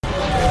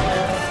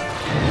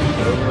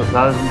Over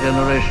 1,000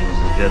 generations,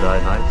 the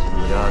Jedi Knights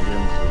and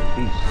Guardians of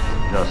Peace,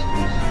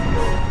 Justice,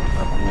 Heal,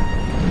 Uproot,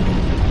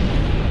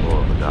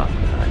 for the Dark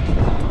Knight.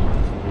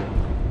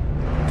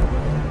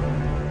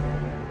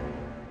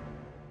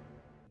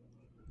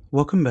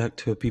 Welcome back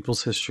to A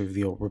People's History of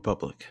the Old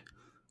Republic.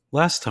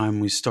 Last time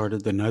we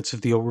started the Knights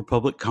of the Old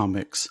Republic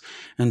comics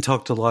and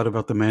talked a lot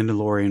about the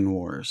Mandalorian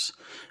Wars.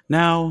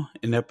 Now,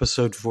 in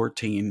episode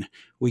 14,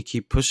 we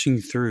keep pushing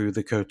through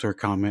the KOTOR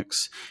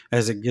comics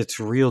as it gets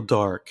real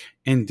dark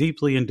and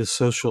deeply into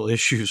social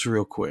issues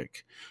real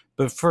quick.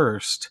 But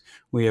first,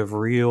 we have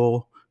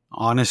real,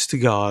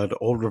 honest-to-God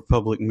Old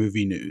Republic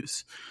movie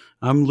news.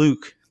 I'm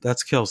Luke,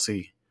 that's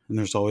Kelsey, and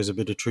there's always a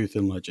bit of truth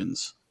in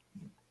legends.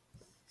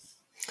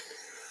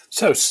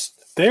 So,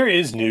 there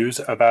is news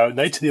about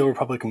Knights of the Old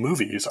Republic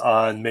movies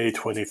on May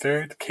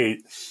 23rd.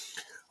 Kate,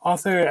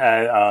 author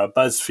at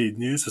BuzzFeed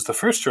News, was the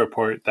first to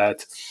report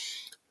that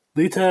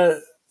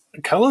Lita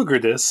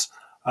Kalogridis,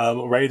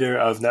 writer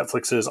of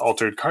Netflix's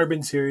Altered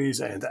Carbon series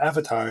and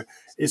Avatar,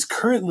 is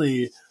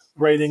currently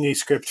writing a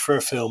script for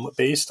a film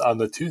based on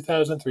the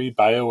 2003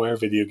 BioWare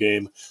video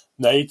game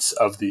Knights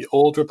of the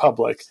Old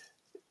Republic.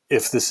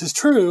 If this is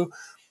true,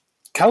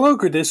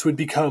 Kalogridis would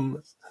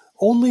become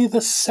only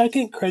the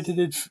second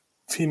credited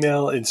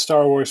female in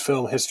Star Wars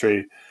film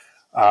history,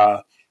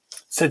 and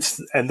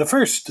the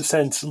first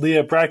since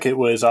Leah Brackett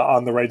was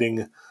on the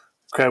writing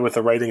credit with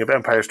the writing of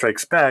Empire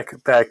Strikes Back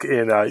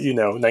in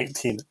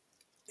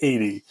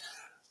 1980.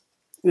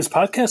 This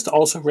podcast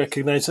also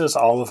recognizes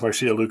all of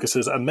Marcia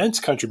Lucas's immense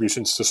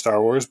contributions to Star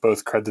Wars,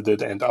 both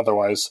credited and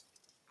otherwise.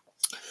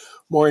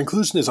 More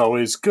inclusion is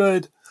always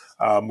good.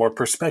 More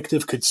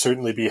perspective could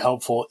certainly be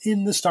helpful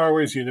in the Star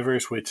Wars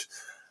universe, which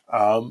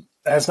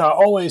has not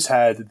always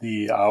had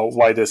the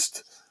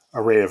widest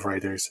array of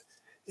writers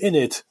in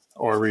it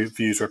or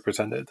reviews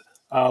represented.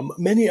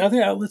 Many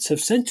other outlets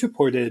have since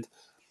reported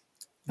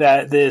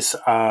that this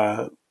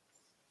Knights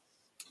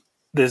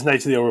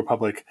of the Old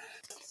Republic.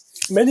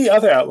 Many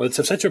other outlets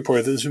have since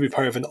reported that this would be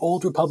part of an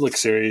Old Republic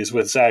series,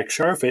 with Zach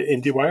Sharf at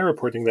IndieWire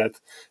reporting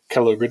that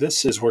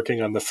Kalogridis is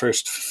working on the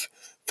first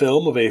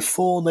film of a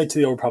full Knights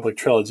of the Old Republic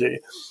trilogy.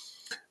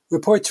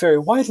 Reports vary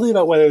widely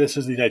about whether this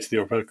is the Knights of the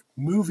Old Republic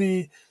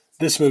movie.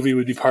 This movie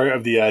would be part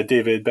of the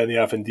David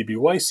Benioff and D.B.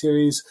 Weiss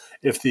series,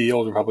 if the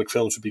Old Republic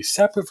films would be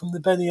separate from the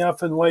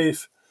Benioff and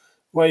Weiss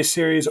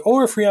series,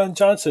 or if Rian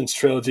Johnson's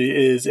trilogy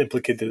is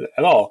implicated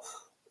at all.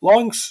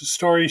 Long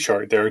story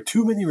short, there are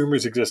too many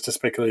rumors exist to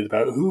speculate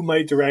about who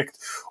might direct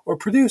or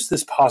produce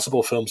this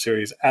possible film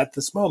series at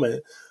this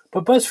moment,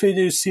 but BuzzFeed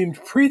News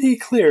seemed pretty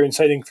clear in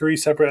citing 3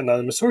 separate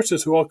anonymous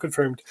sources who all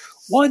confirmed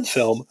one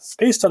film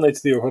based on Knights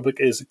of the Old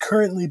Republic is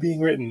currently being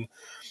written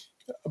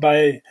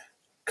by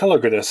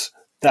Kalogridis.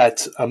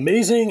 That's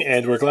amazing,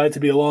 and we're glad to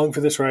be along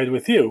for this ride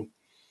with you.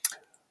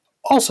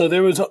 Also,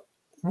 there was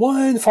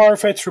one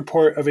far-fetched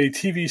report of a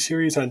TV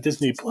series on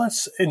Disney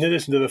Plus in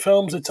addition to the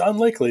films. It's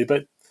unlikely,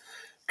 but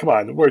come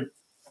on, we're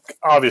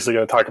obviously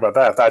going to talk about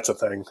that if that's a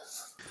thing.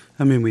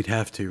 I mean, we'd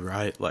have to,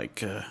 right?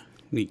 Like,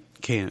 we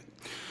can't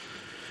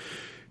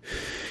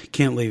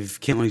leave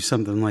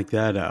something like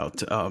that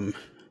out.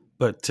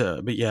 But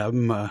yeah,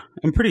 I'm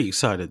pretty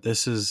excited.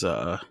 This is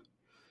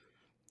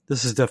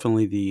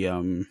definitely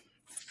the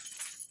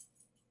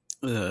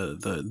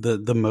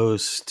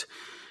most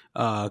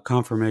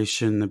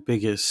confirmation, the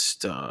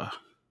biggest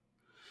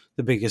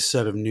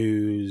set of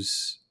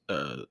news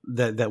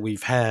that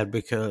we've had,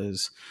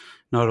 because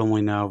not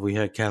only now have we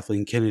had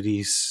Kathleen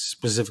Kennedy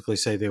specifically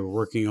say they were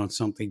working on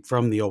something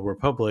from the Old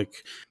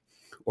Republic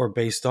or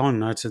based on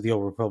Knights of the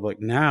Old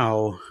Republic.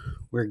 Now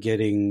we're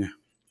getting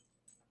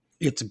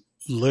it's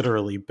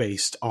literally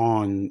based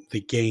on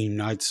the game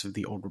Knights of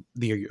the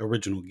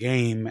original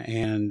game,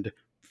 and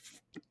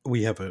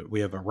we have a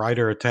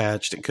writer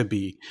attached. It could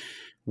be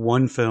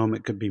one film,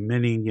 it could be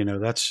many.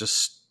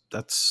 That's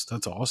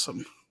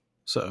awesome.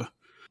 So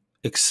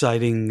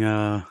exciting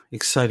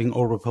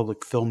Old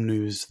Republic film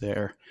news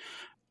there.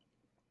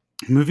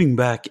 Moving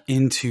back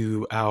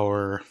into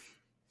our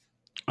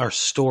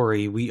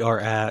story, we are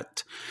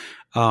at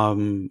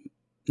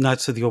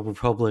Knights of the Old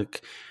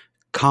Republic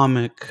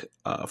comic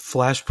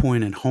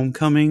Flashpoint and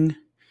Homecoming,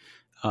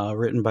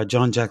 written by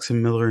John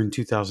Jackson Miller in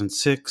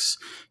 2006.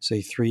 It's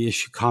a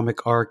 3-issue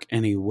comic arc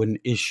and a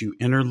 1-issue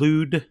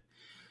interlude.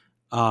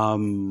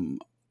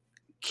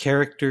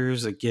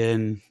 Characters,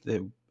 again,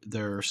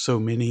 there are so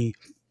many.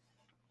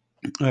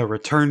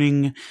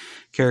 Returning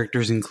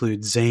characters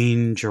include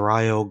Zane,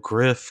 Jeriel,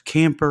 Griff,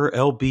 Camper,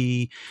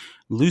 LB,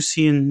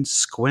 Lucian,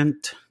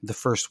 Squint, the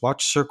first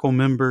Watch Circle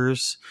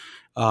members,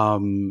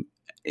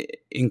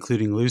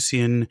 including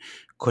Lucian,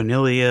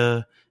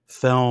 Cornelia,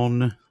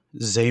 Feln,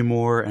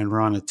 Zamor, and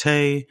Rana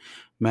Tay,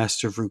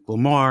 Master Vrook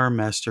Lamar,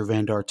 Master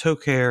Vandar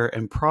Tokare,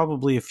 and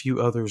probably a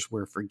few others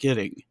we're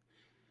forgetting.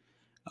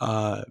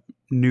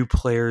 New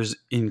players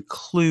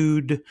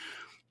include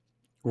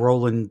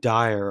Roland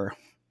Dyer,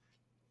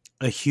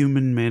 a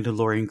human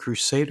Mandalorian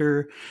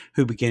crusader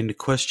who began to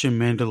question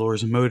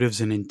Mandalore's motives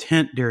and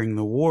intent during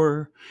the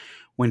war.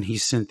 When he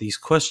sent these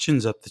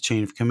questions up the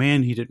chain of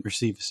command, he didn't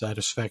receive a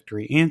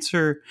satisfactory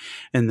answer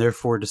and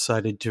therefore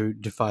decided to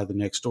defy the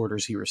next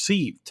orders he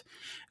received.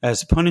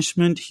 As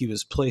punishment, he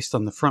was placed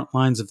on the front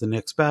lines of the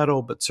next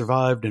battle, but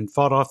survived and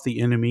fought off the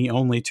enemy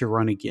only to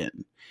run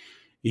again.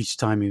 Each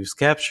time he was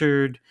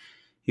captured,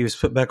 he was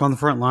put back on the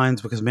front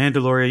lines because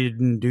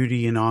Mandalorian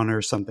duty and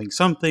honor something.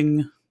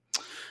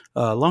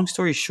 Long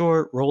story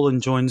short,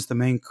 Roland joins the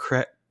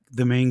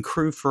main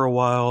crew for a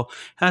while,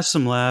 has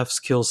some laughs,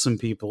 kills some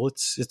people.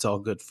 It's all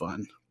good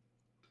fun.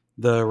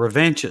 The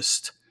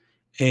Revanchist,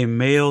 a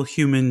male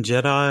human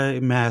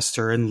Jedi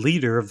master and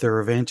leader of the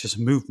Revanchist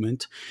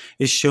movement,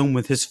 is shown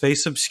with his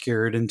face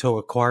obscured until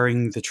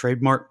acquiring the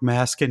trademark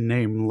mask and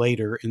name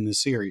later in the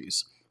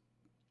series.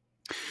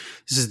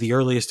 This is the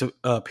earliest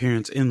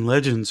appearance in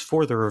Legends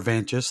for the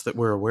Revanchists that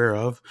we're aware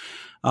of.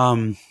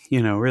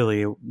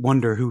 Really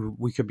wonder who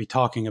we could be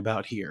talking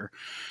about here.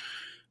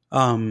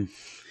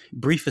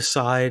 Brief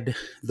aside,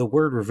 the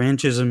word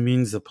revanchism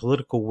means the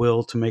political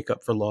will to make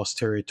up for lost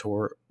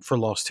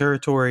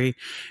territory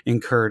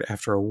incurred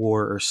after a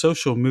war or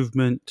social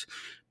movement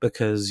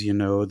because,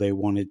 they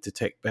wanted to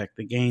take back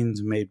the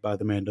gains made by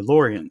the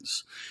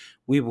Mandalorians.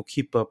 We will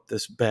keep up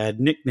this bad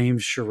nickname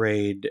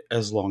charade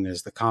as long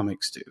as the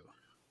comics do.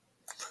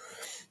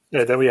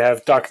 Yeah, then we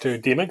have Dr.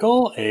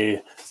 Demigol,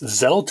 a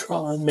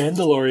Zeltron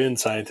Mandalorian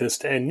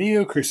scientist and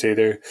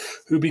Neo-Crusader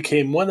who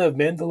became one of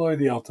Mandalore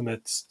the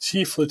Ultimate's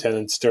chief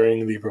lieutenants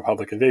during the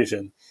Republic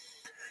invasion.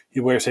 He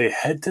wears a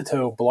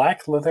head-to-toe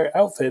black leather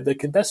outfit that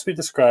can best be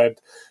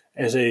described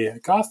as a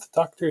goth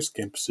doctor's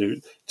gimp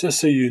suit, just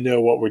so you know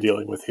what we're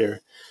dealing with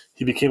here.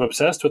 He became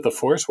obsessed with the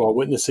Force while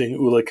witnessing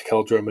Ulic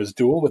Qel-Droma's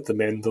duel with the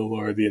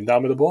Mandalore the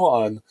Indomitable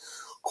on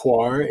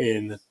Quar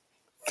in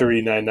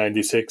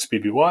 3996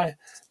 BBY.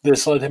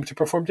 This led him to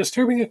perform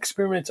disturbing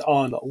experiments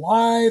on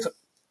live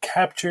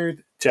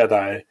captured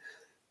Jedi.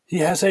 He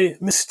has a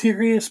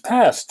mysterious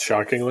past,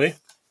 shockingly.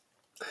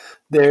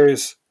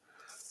 There's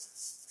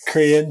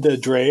Krienda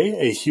Dre,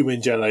 a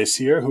human Jedi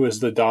seer who is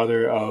the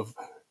daughter of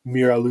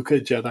Miraluka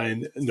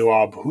Jedi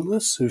Noab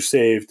Hulis, who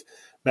saved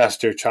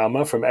Master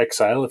Chama from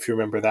exile, if you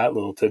remember that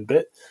little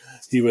tidbit.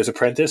 He was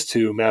apprenticed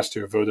to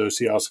Master Vodo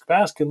Sialsk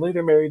Bask and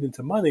later married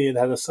into money and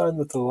had a son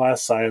with the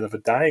last scion of a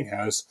dying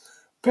house,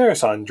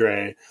 Barristan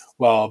Dre.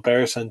 While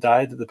Barristan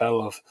died at the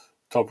Battle of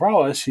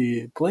Tobrawa,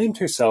 she blamed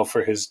herself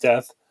for his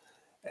death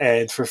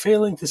and for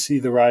failing to see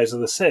the rise of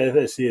the Sith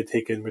as he had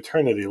taken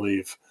maternity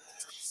leave.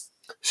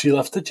 She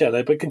left the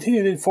Jedi but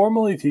continued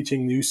informally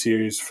teaching new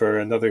seers for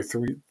another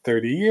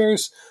 30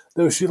 years,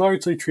 though she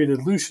largely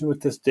treated Lucian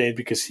with disdain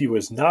because he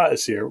was not a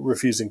seer,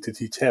 refusing to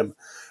teach him.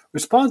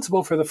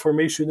 Responsible for the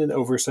formation and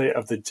oversight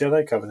of the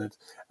Jedi Covenant,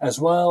 as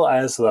well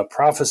as the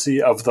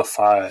Prophecy of the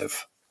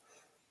Five.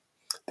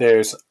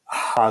 There's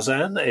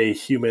Hazan, a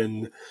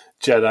human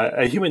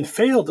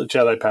failed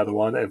Jedi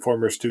Padawan and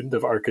former student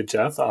of Arca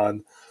Jeth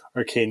on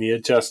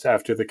Arcania just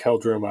after the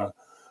Qel-Droma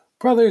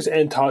brothers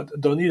and taught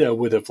Donita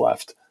would have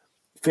left.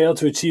 Failed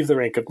to achieve the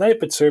rank of knight,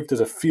 but served as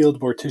a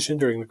field mortician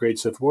during the Great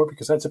Sith War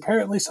because that's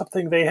apparently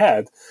something they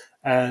had,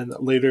 and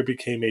later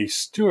became a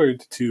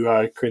steward to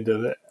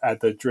Krienda at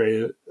the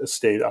Dre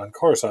estate on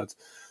Coruscant.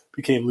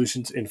 Became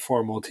Lucian's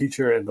informal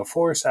teacher in the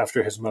Force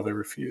after his mother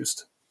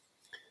refused.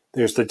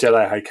 There's the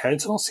Jedi High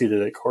Council,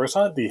 seated at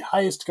Coruscant, the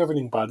highest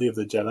governing body of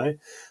the Jedi,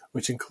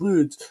 which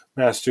includes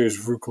Masters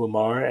Vrook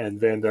Lamar and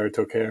Vandar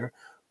Toker,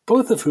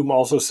 both of whom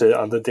also sit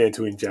on the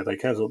Dantooine Jedi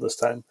Council this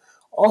time.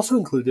 Also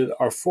included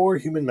are 4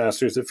 human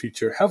masters that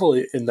feature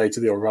heavily in Knights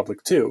of the Old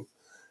Republic 2.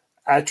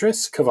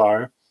 Atris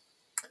Kavar,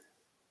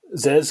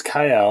 Zez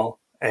Kael,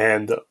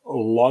 and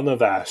Lona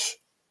Vash.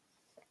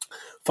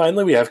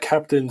 Finally, we have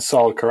Captain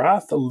Saul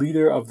Karath, the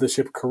leader of the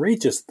ship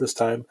Courageous this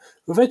time,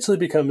 who eventually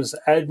becomes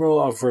Admiral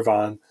of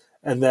Revan,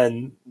 and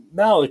then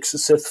Malik's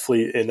Sith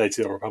fleet in Knights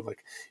of the Old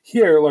Republic.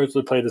 Here,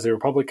 largely played as a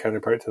Republic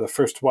counterpart to the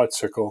First Watch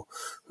Circle,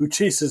 who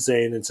chases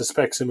Zane and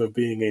suspects him of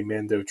being a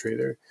Mando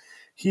traitor.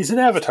 He's an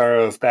avatar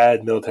of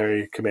bad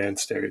military command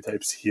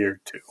stereotypes here,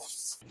 too.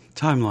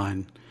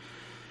 Timeline.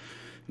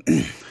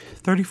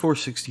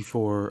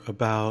 3464,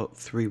 about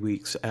 3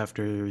 weeks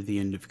after the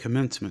end of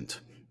commencement,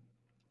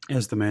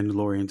 as the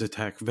Mandalorians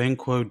attack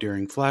Vanquo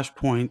during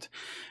Flashpoint,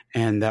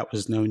 and that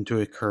was known to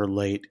occur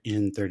late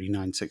in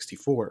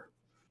 3964.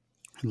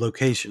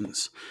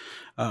 Locations.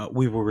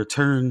 We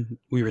return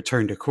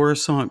to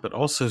Coruscant, but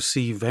also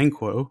see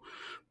Vanquo,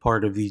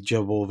 part of the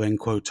Jebel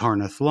Vanquo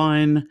Tarnath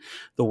line.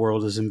 The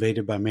world is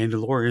invaded by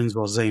Mandalorians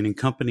while Zane and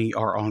company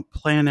are on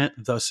planet,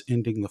 thus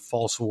ending the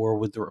false war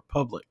with the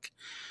Republic.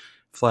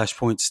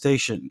 Flashpoint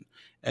Station,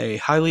 a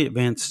highly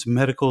advanced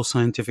medical,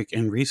 scientific,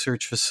 and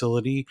research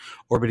facility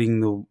orbiting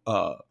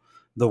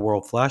the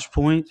world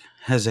Flashpoint,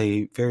 has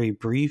a very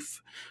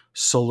brief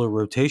solar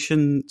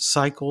rotation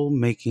cycle,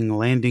 making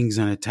landings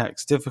and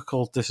attacks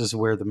difficult. This is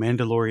where the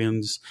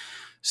Mandalorians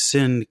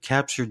send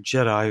captured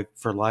Jedi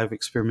for live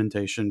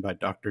experimentation by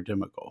Dr.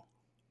 Demigol.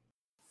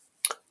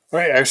 All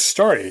right, our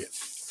story.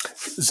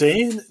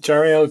 Zane,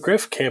 Jariel,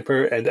 Griff,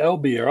 Camper, and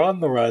LB are on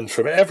the run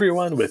from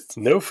everyone with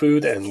no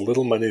food and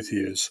little money to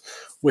use.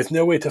 With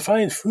no way to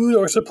find food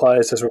or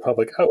supplies as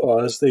Republic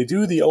outlaws, they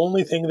do the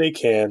only thing they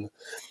can: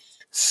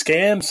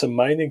 scam some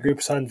mining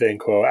groups on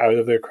Vanquo out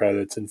of their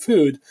credits and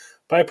food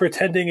by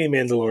pretending a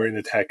Mandalorian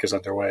attack is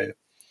underway.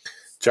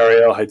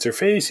 Jariel hides her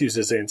face,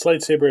 uses Zane's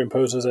lightsaber, and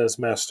poses as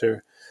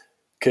Master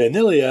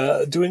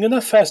Canilia, doing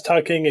enough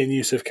fast-talking and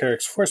use of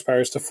Carrick's force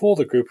powers to fool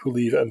the group, who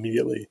leave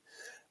immediately.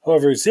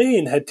 However,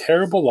 Zane had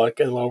terrible luck,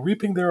 and while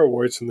reaping the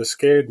rewards from the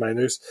scared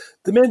miners,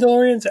 the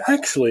Mandalorians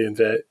actually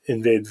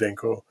invade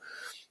Vanquo.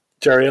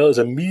 Jariel is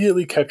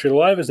immediately captured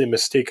alive as they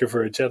mistake her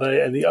for a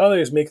Jedi, and the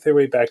others make their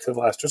way back to the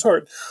last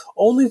resort,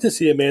 only to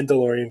see a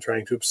Mandalorian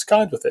trying to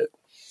abscond with it.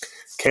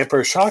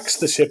 Camper shocks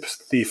the ship's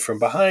thief from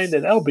behind,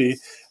 and LB,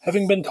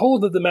 having been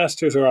told that the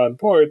Masters are on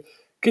board,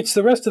 gets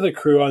the rest of the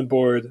crew on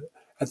board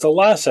at the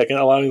last second,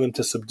 allowing them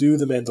to subdue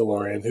the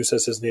Mandalorian, who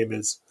says his name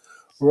is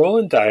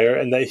Roland Dyer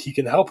and that he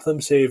can help them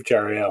save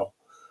Jariel.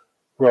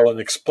 Roland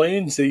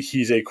explains that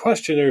he's a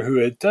questioner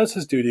who does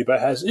his duty but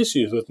has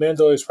issues with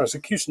Mandalorian's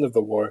prosecution of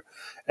the war,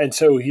 and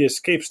so he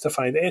escapes to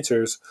find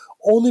answers,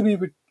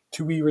 only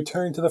to be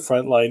returned to the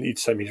front line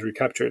each time he's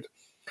recaptured.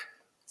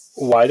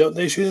 Why don't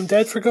they shoot him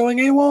dead for going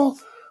AWOL?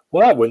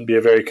 Well, that wouldn't be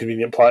a very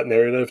convenient plot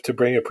narrative to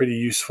bring a pretty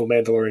useful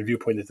Mandalorian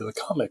viewpoint into the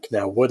comic,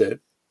 now would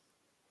it?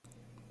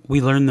 We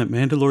learn that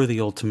Mandalore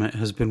the Ultimate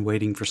has been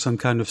waiting for some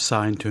kind of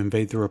sign to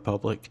invade the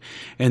Republic,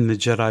 and the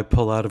Jedi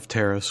pullout of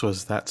Taris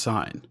was that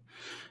sign.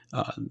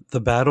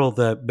 The battle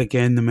that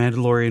began the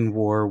Mandalorian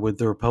War with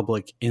the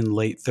Republic in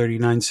late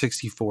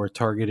 3964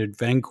 targeted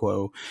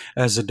Vanquo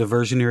as a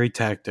diversionary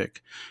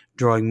tactic,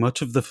 drawing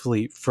much of the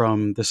fleet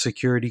from the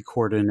security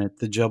cordon at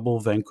the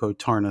Jebel Vanquo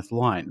Tarnath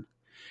line.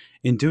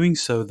 In doing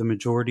so, the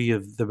majority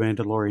of the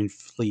Mandalorian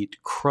fleet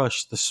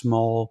crushed the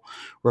small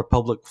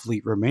Republic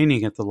fleet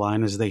remaining at the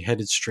line as they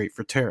headed straight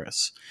for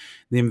Taris.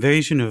 The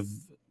invasion of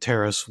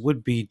Taris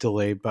would be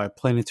delayed by a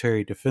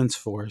planetary defense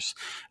force,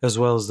 as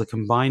well as the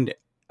combined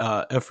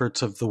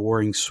efforts of the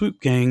warring swoop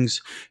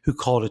gangs who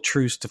called a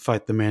truce to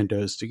fight the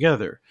Mandos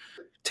together.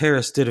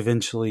 Taris did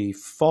eventually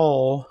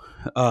fall,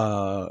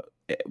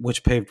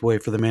 which paved way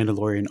for the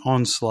Mandalorian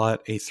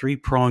onslaught, a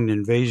three-pronged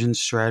invasion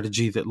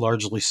strategy that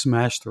largely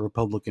smashed the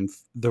Republic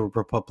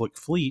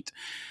fleet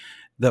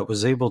that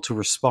was able to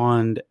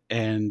respond,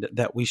 and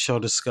that we shall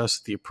discuss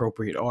at the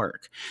appropriate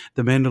arc.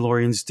 The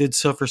Mandalorians did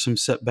suffer some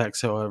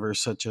setbacks, however,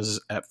 such as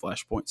at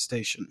Flashpoint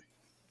Station.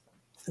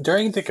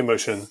 During the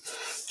commotion,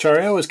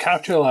 Jariel was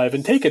captured alive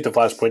and taken to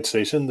Flashpoint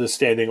Station, the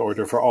standing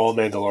order for all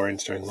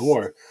Mandalorians during the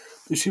war.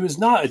 Though she was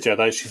not a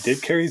Jedi, she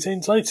did carry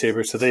Zane's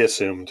lightsaber, so they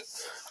assumed.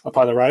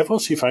 Upon arrival,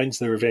 she finds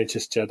the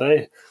revanchist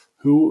Jedi,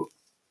 who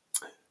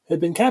had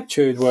been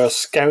captured while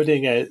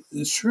scouting at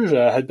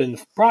Shruja, had been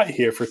brought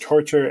here for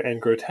torture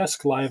and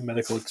grotesque live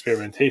medical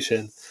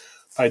experimentation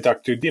by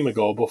Dr.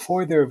 Dimagol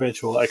before their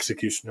eventual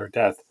execution or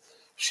death.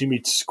 She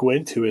meets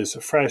Squint, who is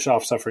fresh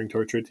off suffering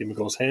torture at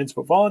Dimagol's hands,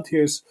 but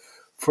volunteers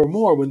for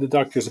more when the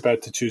doctor is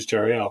about to choose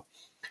Jariel.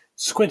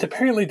 Squint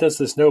apparently does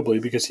this nobly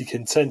because he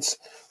can sense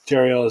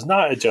Jariel is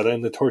not a Jedi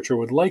and the torture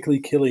would likely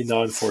kill a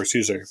non-Force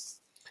user.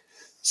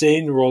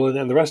 Zane, Roland,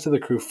 and the rest of the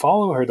crew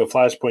follow her to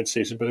Flashpoint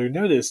Station, but are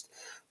noticed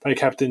by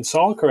Captain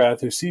Saul Karath,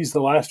 who sees the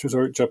last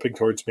resort jumping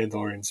towards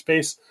Mandalorian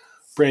space,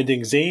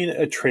 branding Zane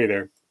a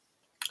traitor.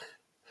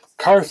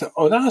 Karth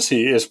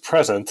Onasi is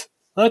present.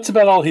 That's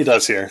about all he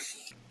does here.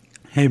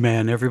 Hey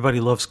man,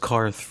 everybody loves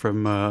Karth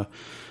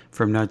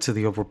from Knights of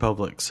the Old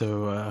Republic,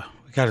 so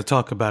we got to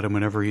talk about him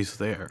whenever he's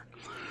there.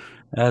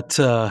 At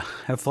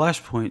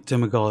Flashpoint,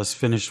 Dimagol has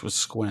finished with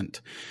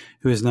Squint,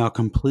 who is now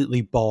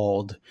completely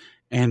bald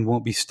and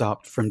won't be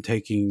stopped from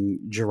taking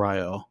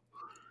Jariel.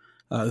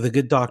 The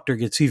good doctor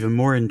gets even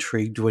more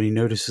intrigued when he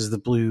notices the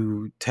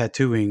blue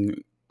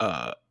tattooing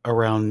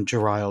around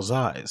Jariel's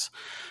eyes.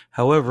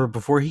 However,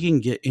 before he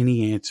can get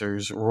any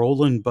answers,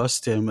 Roland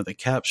busts in with a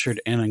captured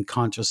and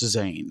unconscious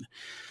Zane.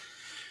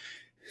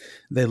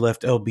 They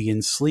left LB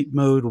in sleep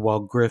mode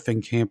while Griff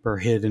and Camper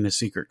hid in a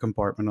secret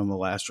compartment on the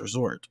last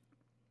resort.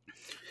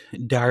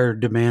 Dyer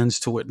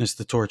demands to witness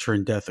the torture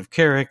and death of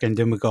Carrick, and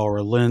Dimagol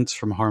relents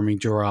from harming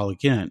Jariel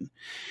again.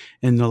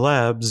 In the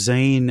lab,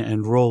 Zane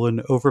and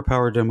Roland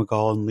overpower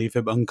Dimagol and leave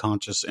him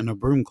unconscious in a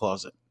broom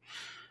closet.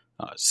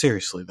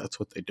 Seriously, that's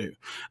what they do.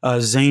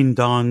 Zane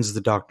dons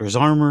the doctor's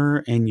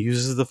armor and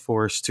uses the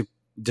Force to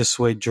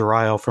dissuade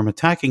Jariel from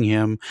attacking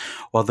him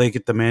while they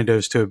get the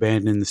Mandos to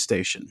abandon the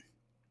station.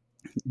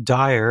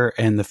 Dyer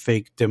and the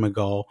fake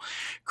Dimagol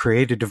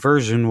create a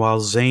diversion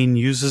while Zane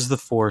uses the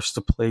Force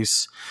to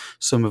place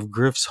some of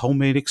Griff's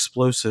homemade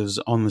explosives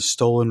on the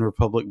stolen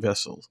Republic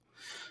vessel.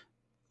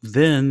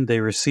 Then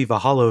they receive a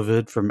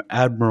holovid from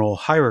Admiral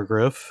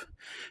Hieroglyph,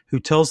 who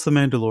tells the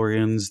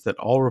Mandalorians that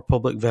all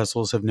Republic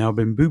vessels have now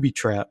been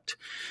booby-trapped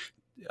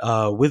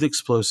with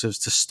explosives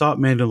to stop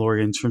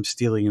Mandalorians from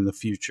stealing in the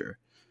future.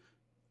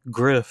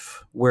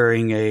 Griff,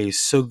 wearing a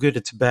so good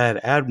it's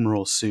bad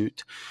admiral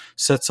suit,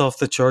 sets off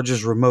the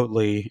charges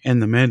remotely,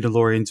 and the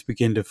Mandalorians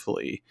begin to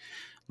flee,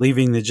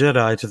 leaving the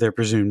Jedi to their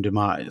presumed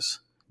demise.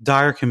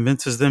 Dyer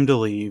convinces them to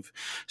leave,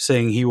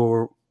 saying he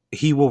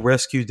will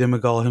rescue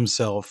Demigol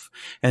himself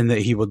and that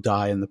he will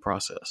die in the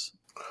process.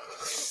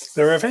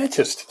 The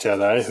revanchist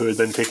Jedi, who had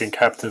been taken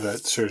captive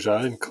at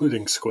Surja,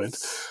 including Squint,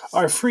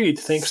 are freed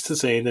thanks to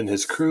Zane and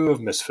his crew of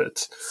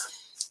misfits.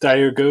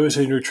 Dyer goes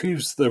and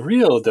retrieves the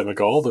real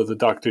Demigol, though the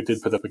Doctor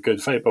did put up a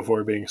good fight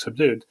before being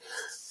subdued.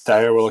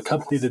 Dyer will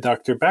accompany the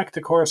Doctor back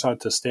to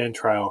Coruscant to stand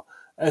trial.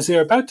 As they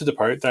are about to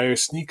depart, Dyer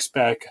sneaks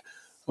back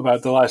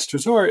about the last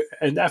resort,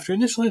 and after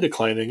initially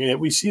declining,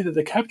 we see that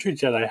the captured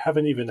Jedi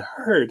haven't even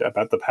heard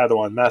about the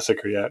Padawan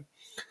massacre yet.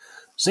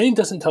 Zane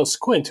doesn't tell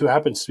Squint, who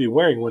happens to be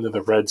wearing one of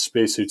the red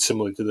spacesuits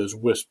similar to those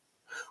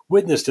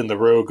witnessed in the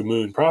Rogue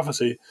Moon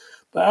prophecy,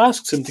 but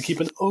asks him to keep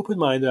an open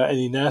mind about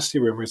any nasty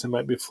rumors that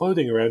might be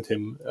floating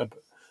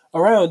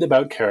around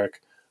about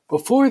Carrick.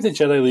 Before the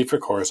Jedi leave for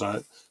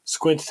Coruscant,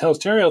 Squint tells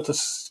Jeriel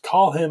to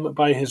call him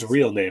by his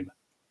real name,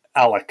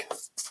 Alec.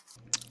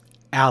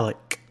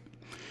 Alec.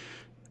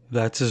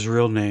 That's his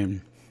real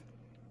name.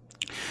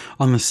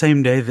 On the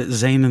same day that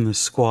Zane and the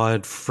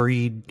squad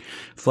freed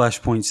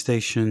Flashpoint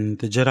Station,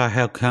 the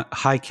Jedi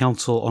High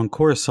Council on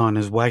Coruscant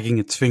is wagging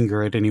its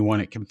finger at anyone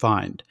it can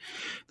find.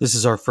 This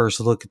is our first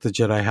look at the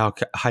Jedi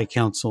High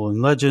Council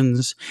in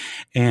Legends,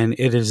 and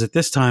it is at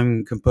this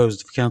time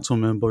composed of council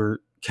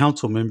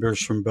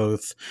members from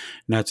both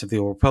Knights of the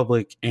Old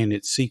Republic and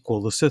its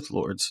sequel, the Sith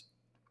Lords.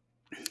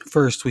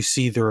 First, we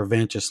see the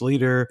revanchist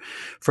leader,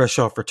 fresh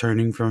off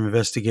returning from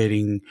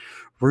investigating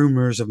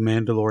rumors of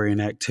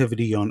Mandalorian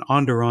activity on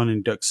Onderon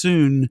and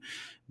Duxun,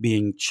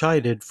 being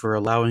chided for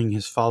allowing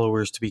his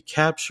followers to be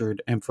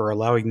captured and for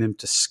allowing them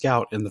to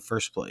scout in the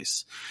first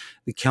place.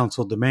 The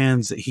council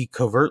demands that he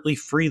covertly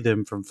free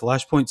them from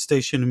Flashpoint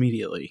Station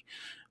immediately,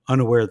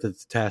 unaware that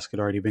the task had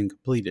already been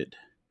completed.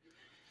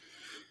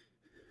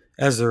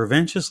 As the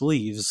revanchist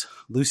leaves,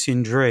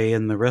 Lucien Dre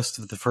and the rest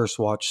of the First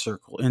Watch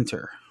Circle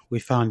enter. We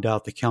found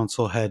out the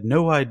council has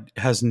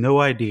no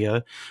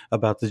idea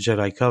about the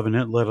Jedi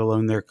Covenant, let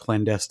alone their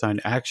clandestine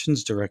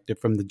actions directed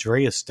from the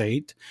Dre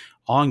estate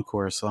on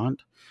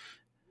Coruscant.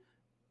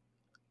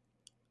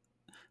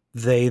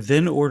 They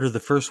then order the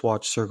First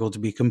Watch Circle to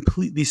be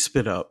completely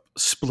split up,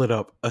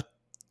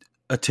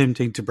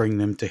 attempting to bring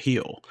them to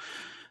heel.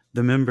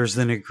 The members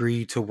then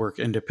agree to work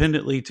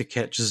independently to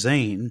catch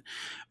Zane.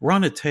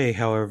 Ronate,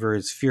 however,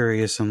 is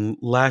furious and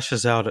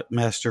lashes out at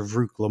Master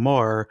Vrook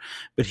Lamar,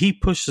 but he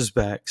pushes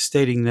back,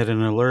 stating that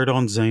an alert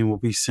on Zane will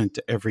be sent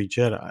to every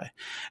Jedi.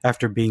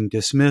 After being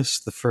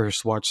dismissed, the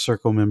First Watch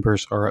Circle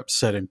members are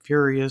upset and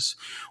furious,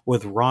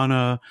 with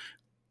Rana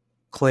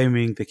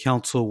claiming the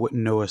council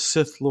wouldn't know a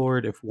Sith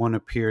Lord if one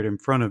appeared in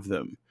front of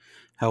them.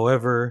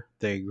 However,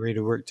 they agree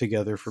to work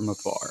together from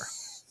afar.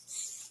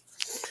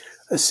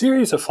 A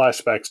series of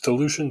flashbacks to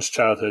Lucian's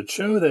childhood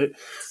show that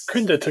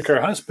Krinda took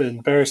her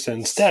husband,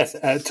 Barristan's death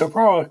at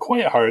Tobrawa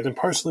quite hard and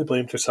partially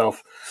blamed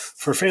herself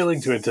for failing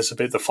to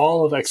anticipate the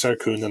fall of Exar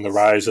Kun and the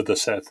rise of the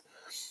Sith.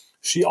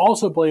 She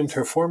also blamed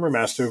her former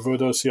master,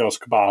 Vodosios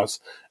Kabaz,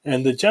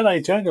 and the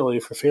Jedi generally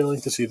for failing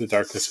to see the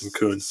darkness in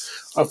Kun.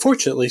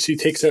 Unfortunately, she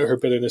takes out her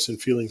bitterness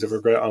and feelings of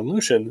regret on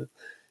Lucian,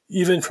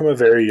 even from a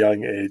very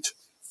young age.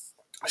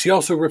 She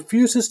also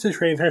refuses to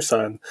train her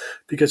son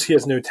because he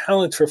has no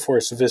talent for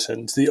Force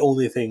visions, the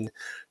only thing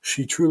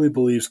she truly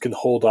believes can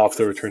hold off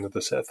the return of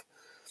the Sith.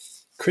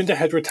 Krinda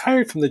had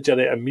retired from the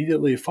Jedi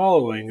immediately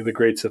following the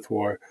Great Sith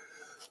War,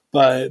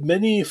 but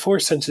many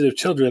Force-sensitive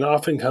children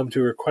often come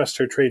to request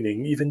her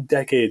training, even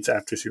decades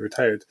after she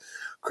retired.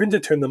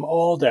 Krinda turned them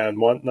all down,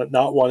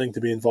 not wanting to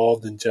be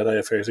involved in Jedi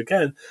affairs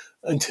again,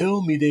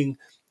 until meeting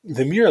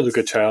the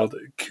Miraluka child,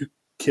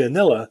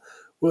 Kianilla,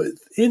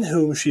 in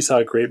whom she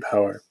saw great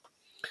power.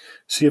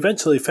 She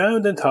eventually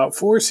found and taught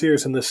 4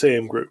 seers in the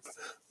same group.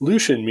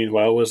 Lucian,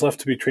 meanwhile, was left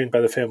to be trained by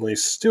the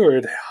family's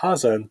steward,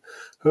 Hazan,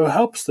 who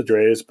helps the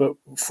Dreys, but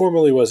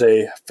formerly was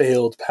a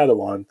failed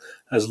Padawan,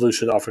 as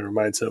Lucian often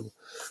reminds him.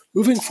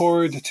 Moving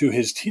forward to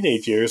his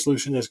teenage years,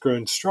 Lucian has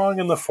grown strong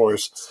in the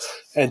Force,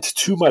 and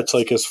too much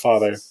like his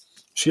father.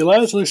 She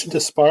allows Lucian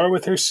to spar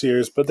with her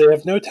seers, but they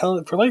have no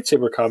talent for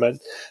lightsaber combat,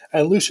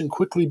 and Lucian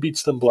quickly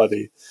beats them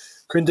bloody.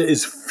 Krinda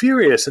is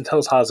furious and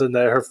tells Hazan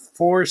that her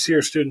 4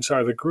 seer students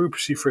are the group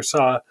she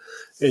foresaw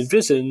in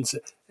visions,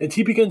 and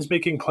he begins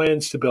making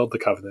plans to build the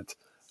Covenant.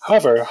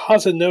 However,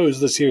 Hazan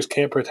knows the seers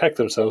can't protect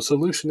themselves, so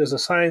Lucian is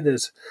assigned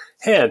his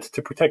hand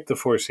to protect the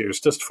 4 seers,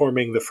 just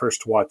forming the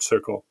First Watch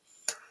Circle.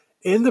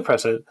 In the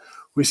present,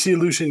 we see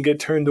Lucian get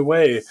turned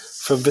away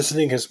from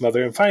visiting his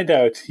mother and find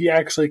out he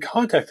actually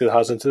contacted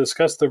Hazan to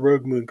discuss the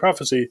Rogue Moon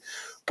prophecy,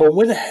 but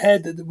went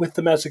ahead with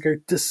the massacre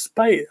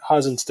despite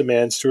Hazan's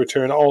demands to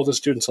return all the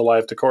students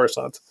alive to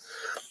Coruscant.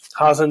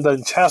 Hazan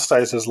then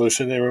chastises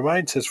Lucian and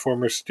reminds his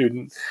former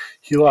student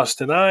he lost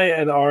an eye,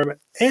 an arm,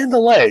 and a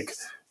leg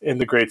in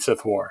the Great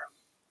Sith War.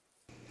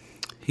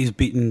 He's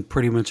beaten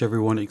pretty much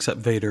everyone except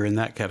Vader in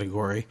that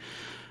category.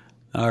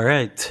 All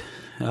right.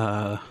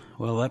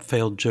 Well, that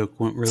failed joke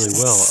went really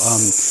well.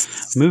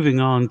 Moving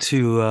on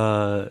to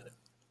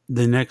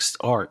the next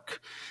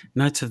arc,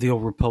 Knights of the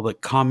Old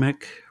Republic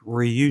comic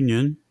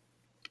reunion.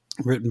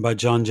 written by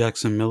John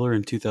Jackson Miller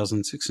in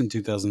 2006 and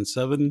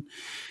 2007.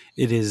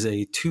 It is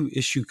a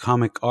 2-issue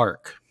comic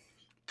arc.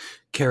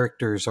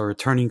 Characters or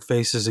returning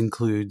faces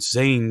include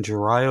Zane,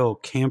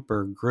 Jeriel,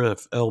 Camper,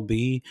 Griff,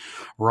 LB,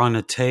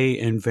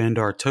 Ronate, and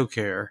Vandar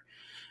Tokare.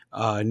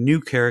 New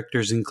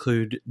characters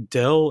include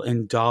Del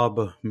and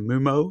Dob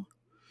Mumo.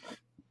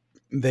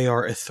 They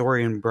are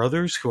Ithorian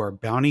brothers who are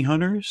bounty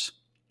hunters.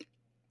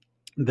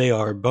 They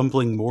are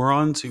bumbling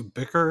morons who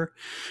bicker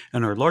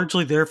and are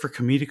largely there for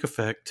comedic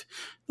effect,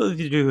 though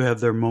they do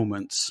have their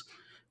moments.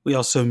 We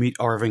also meet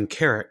Arvin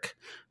Carrick,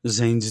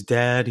 Zane's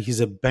dad. He's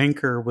a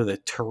banker with a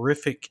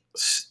terrific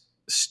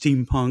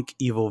steampunk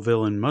evil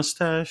villain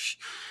mustache.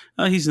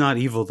 He's not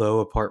evil, though,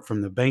 apart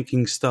from the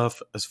banking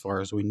stuff, as far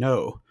as we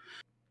know.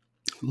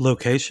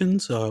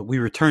 Locations. We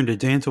return to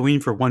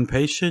Dantooine for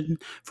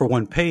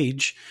one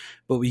page,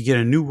 but we get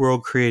a new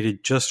world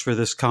created just for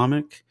this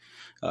comic,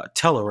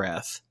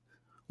 Telerath.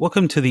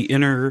 Welcome to the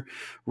inner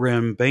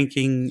rim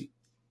banking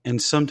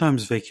and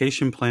sometimes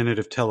vacation planet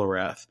of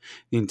Telerath.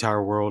 The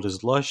entire world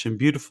is lush and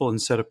beautiful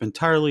and set up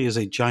entirely as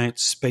a giant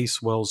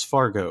space Wells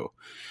Fargo.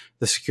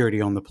 The security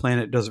on the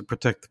planet doesn't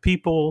protect the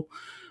people,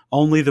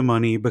 only the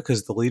money,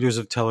 because the leaders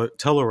of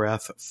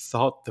Telerath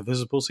thought the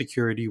visible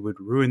security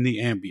would ruin the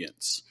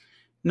ambience.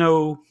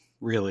 No,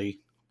 really.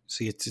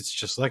 See, it's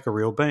just like a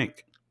real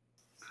bank.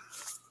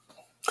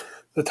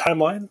 The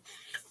timeline?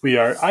 We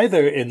are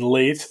either in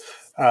late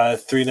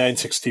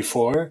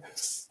 3964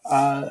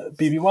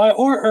 BBY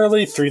or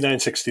early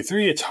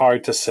 3963. It's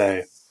hard to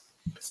say.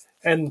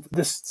 And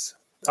this,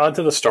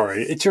 onto the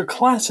story. It's your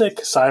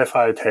classic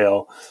sci-fi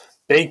tale,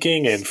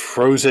 banking and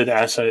frozen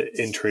asset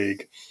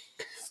intrigue.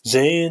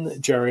 Zane,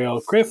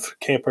 Jeriel, Griff,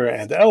 Camper,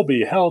 and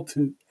LB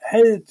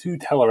headed to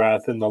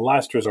Telerath in the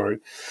last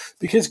resort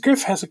because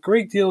Griff has a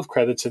great deal of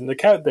credits in the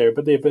account there,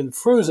 but they've been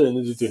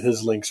frozen due to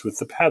his links with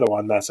the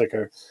Padawan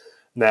massacre.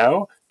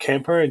 Now,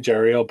 Camper and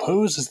Jeriel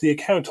pose as the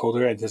account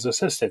holder and his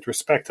assistant,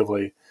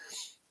 respectively.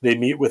 They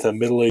meet with a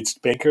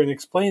middle-aged banker and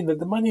explain that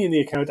the money in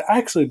the account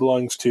actually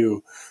belongs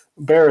to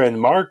Baron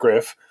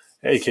Margriff,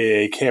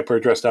 a.k.a. Camper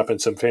dressed up in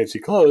some fancy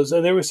clothes,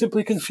 and there was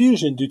simply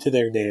confusion due to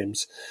their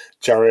names.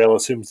 Jeriel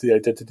assumes the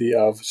identity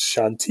of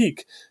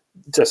Shantique,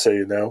 just so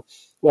you know.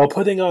 While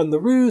putting on the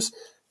ruse,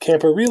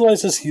 Camper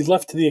realizes he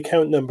left the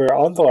account number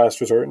on the last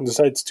resort and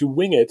decides to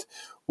wing it,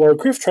 while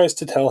Griff tries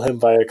to tell him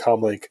via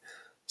comlink.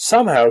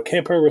 Somehow,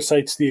 Camper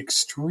recites the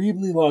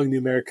extremely long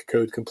numeric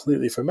code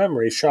completely from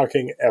memory,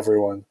 shocking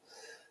everyone.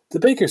 The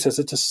banker says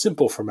it's a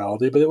simple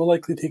formality, but it will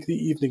likely take the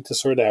evening to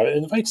sort out,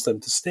 and invites them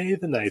to stay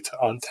the night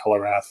on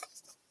Telerath.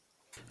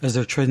 As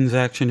their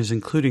transaction is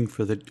concluding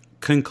for the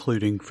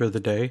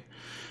day,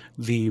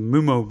 the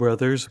Mumo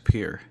brothers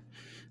appear.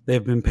 They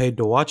have been paid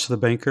to watch the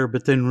banker,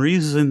 but then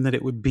reason that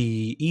it would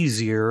be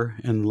easier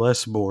and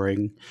less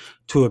boring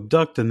to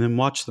abduct and then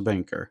watch the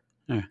banker.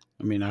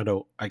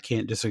 I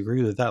can't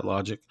disagree with that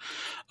logic.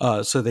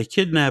 So they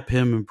kidnap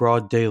him in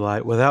broad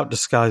daylight without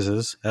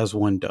disguises, as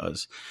one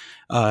does.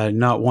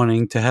 Not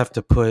wanting to have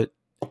to put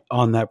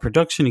on that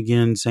production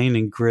again, Zane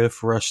and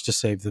Griff rush to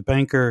save the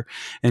banker,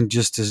 and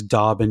just as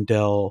Dob and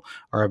Del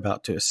are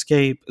about to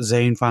escape,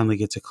 Zane finally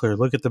gets a clear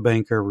look at the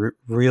banker,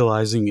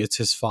 realizing it's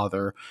his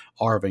father,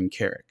 Arvin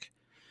Carrick.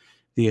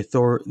 The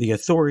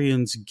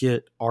Ithorians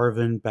get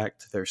Arvin back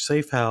to their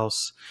safe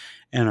house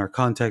and are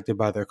contacted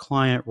by their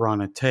client,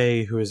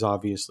 Ronate, who is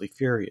obviously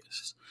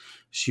furious.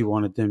 She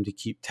wanted them to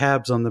keep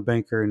tabs on the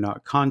banker and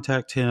not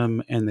contact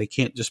him, and they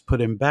can't just put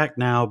him back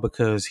now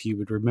because he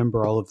would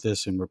remember all of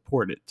this and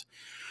report it.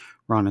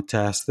 Rana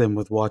tasks them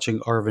with watching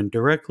Arvin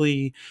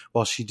directly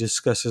while she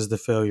discusses the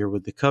failure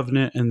with the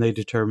Covenant, and they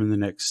determine the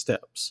next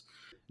steps.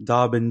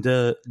 Dob and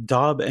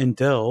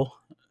Del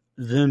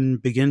then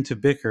begin to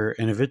bicker,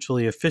 and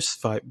eventually a fist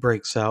fight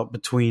breaks out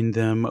between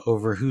them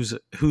over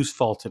whose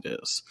fault it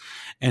is,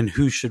 and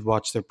who should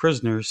watch their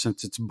prisoners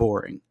since it's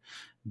boring.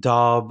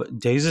 Dob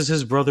dazes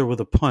his brother with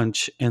a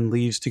punch and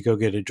leaves to go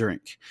get a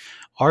drink.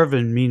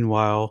 Arvin,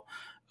 meanwhile,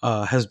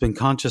 has been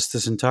conscious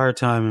this entire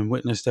time and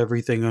witnessed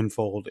everything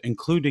unfold,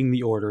 including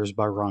the orders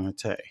by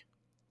Ronate.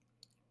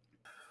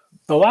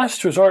 The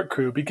Last Resort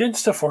crew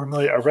begins to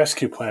formulate a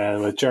rescue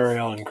plan, with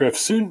Jeriel and Griff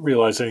soon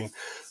realizing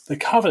the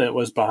Covenant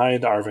was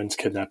behind Arvin's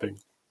kidnapping.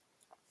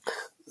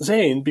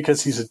 Zane,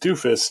 because he's a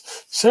doofus,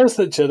 says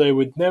that Jedi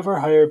would never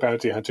hire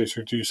bounty hunters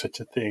or do such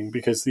a thing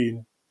because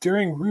the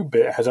enduring rube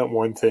bit hasn't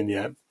worn thin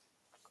yet.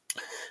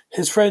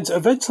 His friends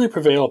eventually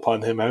prevail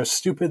upon him how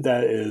stupid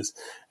that is,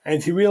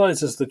 and he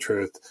realizes the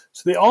truth,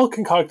 so they all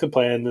concoct a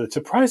plan that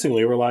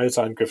surprisingly relies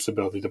on Griff's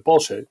ability to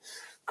bullshit.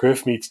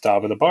 Griff meets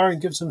Dob in a bar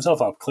and gives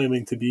himself up,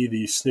 claiming to be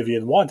the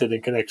Snivian wanted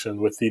in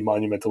connection with the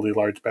monumentally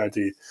large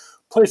bounty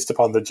placed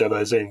upon the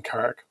Jedi Zane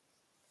Carrick.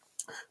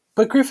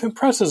 But Griff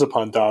impresses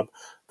upon Dob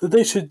that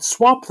they should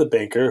swap the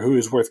banker, who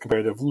is worth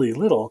comparatively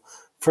little,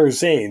 for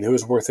Zane, who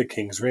is worth a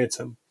king's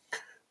ransom.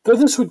 Though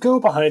this would go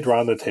behind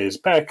Ronate's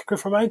back,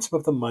 Griff reminds him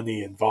of the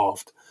money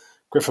involved.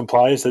 Griff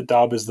implies that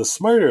Dob is the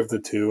smarter of the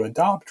two, and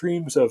Dob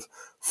dreams of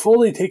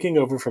fully taking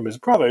over from his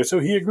brother, so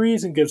he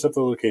agrees and gives up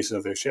the location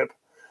of their ship.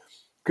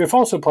 Griff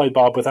also plied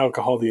Bob with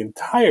alcohol the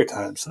entire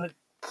time, so that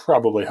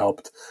probably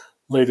helped.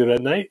 Later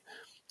that night,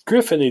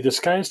 Griff and a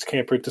disguised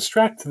camper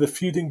distract the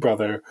feuding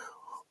brother,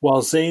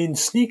 while Zane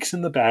sneaks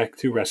in the back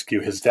to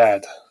rescue his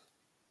dad.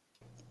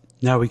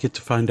 Now we get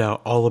to find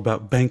out all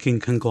about banking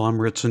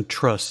conglomerates and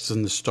trusts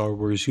in the Star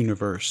Wars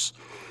universe.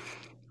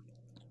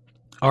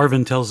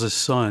 Arvin tells his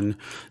son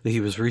that he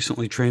was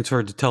recently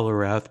transferred to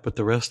Telerath, but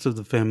the rest of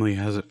the family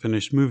hasn't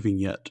finished moving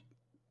yet.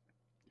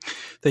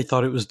 They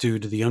thought it was due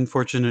to the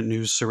unfortunate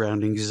news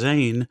surrounding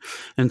Zane,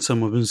 and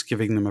someone was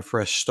giving them a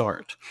fresh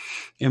start.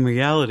 In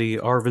reality,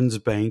 Arvin's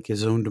bank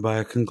is owned by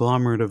a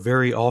conglomerate of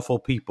very awful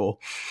people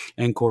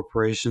and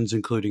corporations,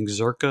 including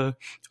Zerka,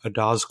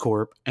 Adaz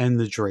Corp, and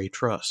the Dre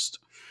Trust.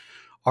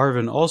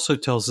 Arvin also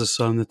tells his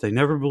son that they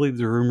never believed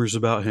the rumors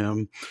about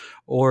him,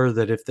 or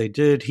that if they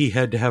did, he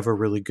had to have a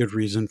really good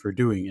reason for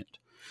doing it.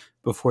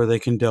 Before they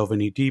can delve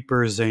any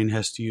deeper, Zane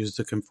has to use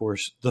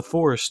the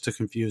Force to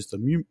confuse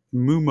the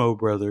Mumo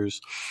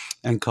brothers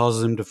and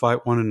cause them to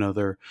fight one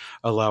another,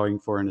 allowing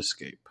for an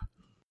escape.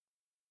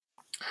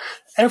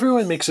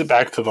 Everyone makes it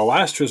back to the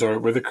last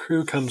resort, where the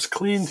crew comes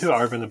clean to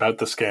Arvin about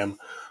the scam,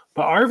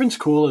 but Arvin's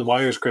cool and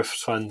wires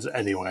Griff's funds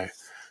anyway.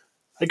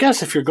 I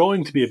guess if you're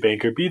going to be a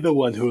banker, be the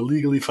one who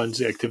illegally funds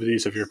the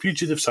activities of your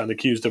fugitive son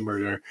accused of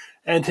murder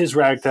and his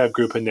ragtag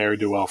group of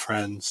ne'er-do-well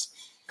friends.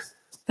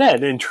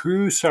 Then, in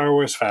true Star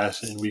Wars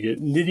fashion, we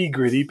get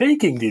nitty-gritty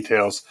banking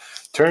details.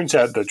 Turns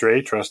out the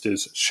Dre Trust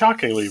is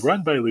shockingly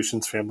run by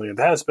Lucian's family and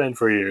has been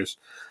for years.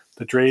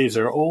 The Dre's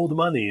are old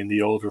money in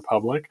the Old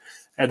Republic,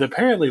 and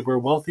apparently were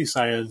wealthy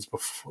scions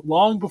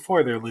long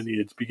before their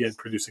lineage began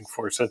producing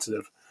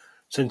Force-sensitive.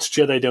 Since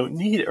Jedi don't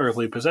need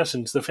earthly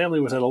possessions, the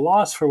family was at a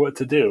loss for what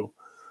to do.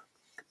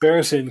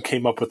 Barrison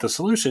came up with a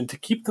solution to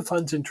keep the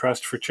funds in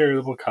trust for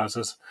charitable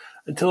causes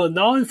until a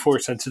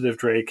non-Force-sensitive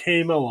Dre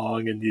came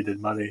along and needed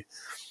money.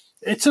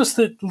 It's just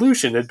that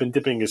Lucian had been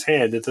dipping his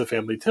hand into the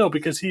family till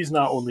because he's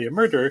not only a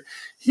murderer,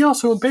 he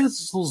also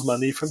embezzles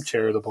money from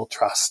charitable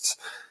trusts.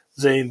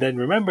 Zane then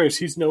remembers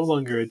he's no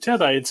longer a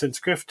Jedi, and since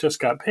Griff just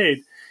got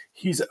paid,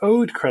 he's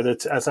owed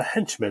credits as a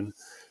henchman.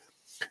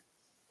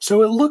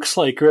 So it looks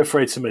like Griff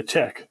writes him a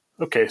check.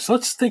 Okay, so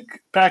let's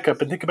back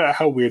up and think about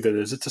how weird that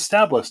is. It's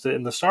established that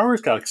in the Star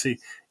Wars galaxy,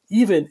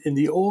 even in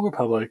the Old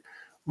Republic,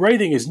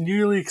 writing is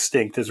nearly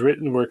extinct as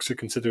written works are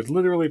considered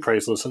literally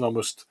priceless and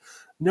almost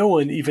no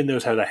one even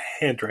knows how to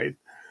handwrite.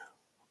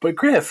 But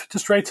Griff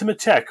just writes him a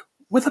check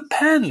with a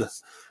pen.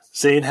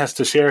 Zane has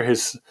his share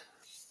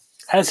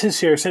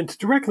sent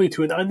directly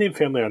to an unnamed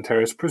family on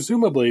Terrace,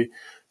 presumably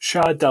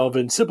Shah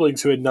Dalvin's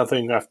siblings who had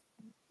nothing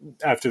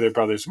after their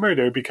brother's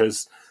murder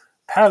because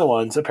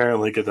Padawans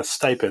apparently get a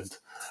stipend.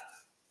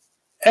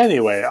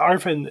 Anyway,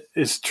 Arvin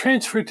is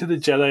transferred to the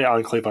Jedi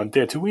Enclave on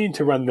Dantooine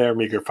to run their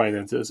meager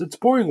finances. It's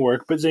boring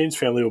work, but Zane's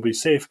family will be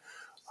safe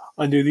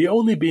under the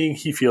only being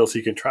he feels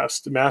he can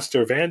trust,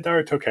 Master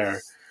Vandar Tokar.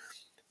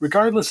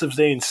 Regardless of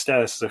Zane's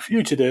status as a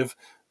fugitive,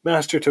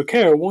 Master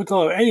Tokar won't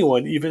allow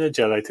anyone, even a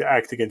Jedi, to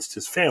act against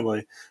his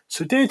family,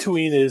 so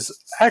Dantooine is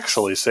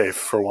actually safe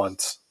for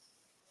once.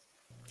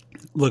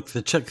 Look,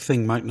 the check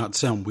thing might not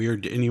sound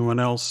weird to anyone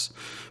else,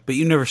 but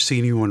you never see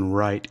anyone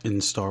write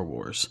in Star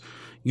Wars.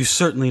 You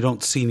certainly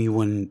don't see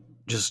anyone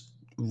just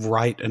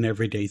write an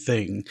everyday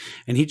thing,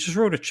 and he just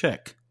wrote a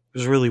check. It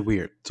was really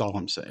weird. That's all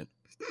I'm saying.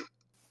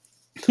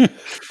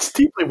 It's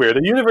deeply weird.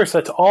 A universe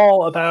that's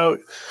all about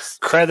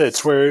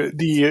credits, where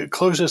the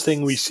closest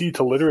thing we see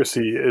to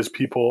literacy is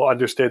people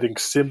understanding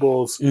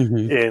symbols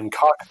in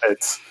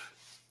cockpits.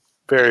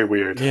 Very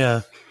weird.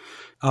 Yeah.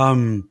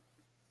 All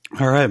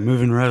right,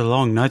 moving right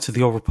along. Knights of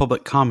the Old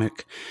Republic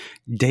comic,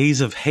 Days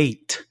of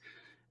Hate.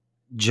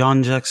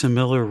 John Jackson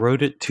Miller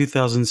wrote it.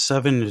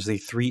 2007 is a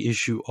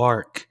 3-issue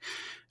arc.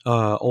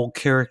 Old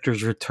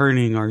characters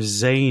returning are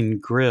Zane,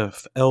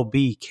 Griff,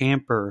 LB,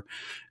 Camper,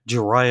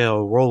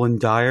 Jariah, Roland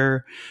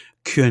Dyer,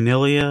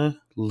 Cornelia,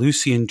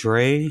 Lucian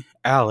Dre,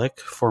 Alec,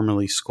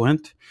 formerly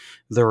Squint,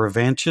 the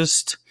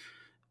Revanchist,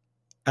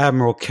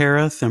 Admiral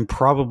Kareth, and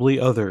probably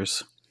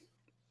others.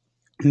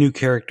 New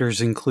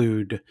characters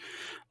include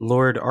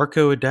Lord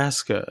Arco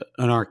Adaska,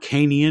 an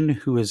Arcanian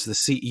who is the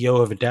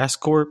CEO of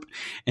Adascorp,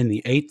 and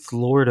the 8th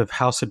Lord of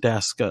House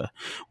Adaska,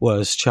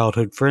 was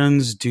childhood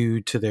friends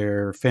due to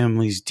their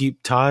family's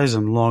deep ties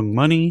and long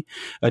money.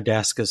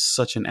 Adaska's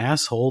such an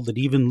asshole that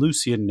even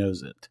Lucian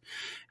knows it.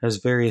 Has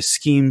various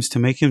schemes to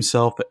make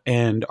himself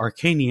and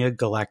Arcania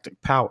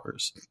galactic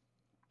powers.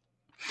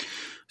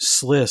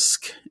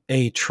 Slisk,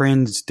 a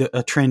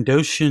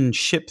Trandoshan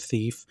ship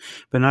thief,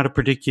 but not a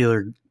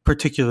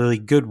particularly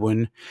good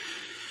one.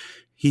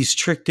 He's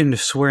tricked into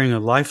swearing a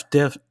life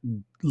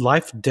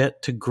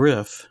debt to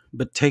Griff,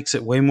 but takes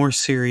it way more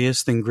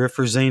serious than Griff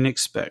or Zane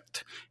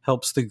expect.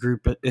 Helps the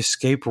group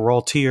escape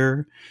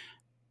Raltier.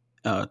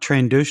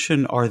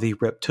 Trandoshan are the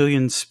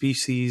reptilian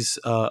species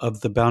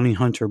of the bounty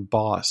hunter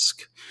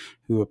Bosk,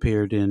 who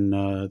appeared in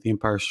The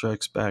Empire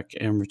Strikes Back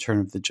and Return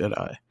of the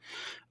Jedi.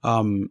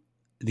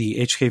 the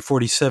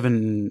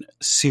HK-47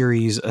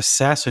 series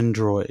assassin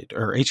droid,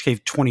 or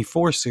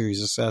HK-24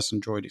 series assassin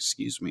droid,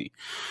 excuse me.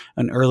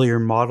 An earlier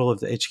model of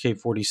the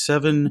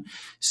HK-47,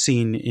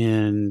 seen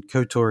in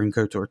KOTOR and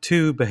KOTOR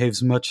 2,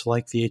 behaves much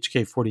like the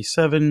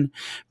HK-47,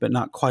 but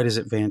not quite as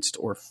advanced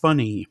or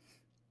funny.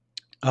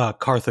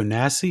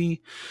 Carthonasi,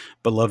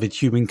 beloved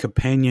human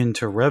companion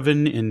to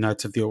Revan in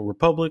Knights of the Old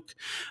Republic,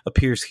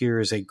 appears here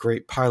as a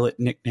great pilot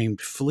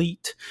nicknamed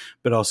Fleet,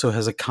 but also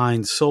has a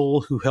kind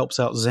soul who helps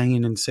out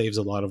Zane and saves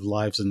a lot of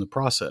lives in the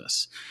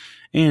process.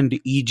 And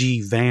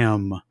E.G.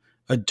 Vam,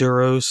 a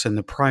Duros and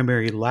the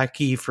primary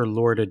lackey for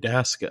Lord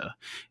Adaska,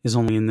 is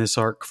only in this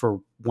arc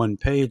for one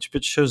page,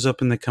 but shows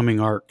up in the coming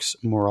arcs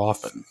more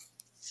often.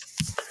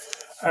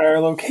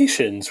 Our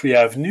locations, we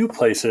have new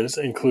places,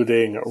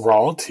 including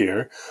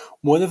Raltir,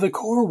 one of the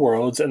core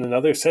worlds and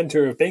another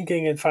center of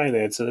banking and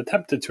finance that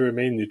attempted to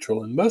remain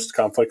neutral in most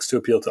conflicts to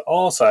appeal to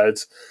all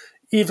sides,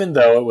 even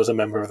though it was a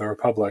member of the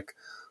Republic.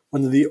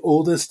 One of the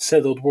oldest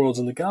settled worlds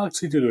in the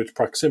galaxy due to its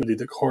proximity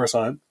to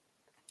Coruscant,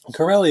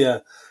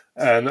 Corellia,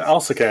 and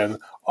Alsacan,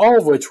 all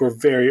of which were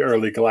very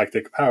early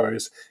galactic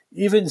powers,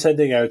 even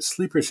sending out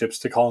sleeper ships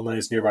to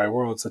colonize nearby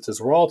worlds such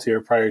as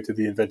Raltir prior to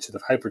the invention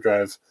of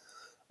hyperdrive,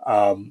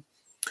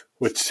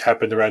 which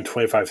happened around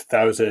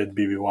 25,000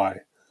 BBY.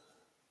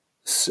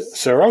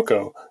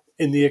 Sirocco.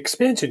 In the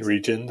expansion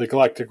region, the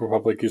Galactic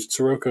Republic used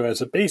Sirocco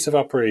as a base of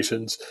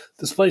operations,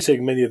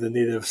 displacing many of the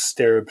native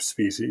Starab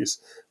species.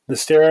 The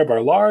Starab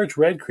are large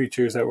red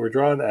creatures that were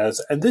drawn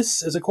as, and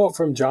this is a quote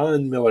from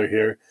John Miller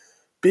here,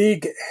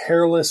 big,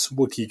 hairless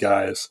Wookiee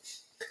guys.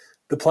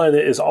 The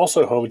planet is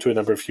also home to a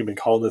number of human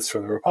colonists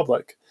from the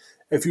Republic.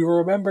 If you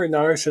remember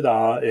Nar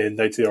Shaddaa in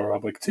Knights of the Old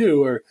Republic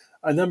 2, or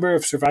a number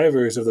of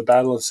survivors of the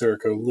Battle of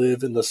Sirocco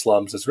live in the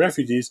slums as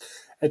refugees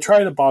and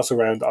try to boss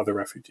around other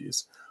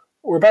refugees.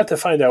 We're about to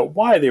find out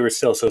why they were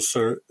still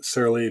so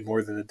surly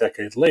more than a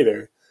decade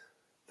later.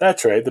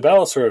 That's right, the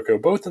Battle of Sirocco,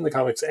 both in the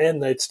comics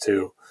and Knights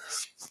 2,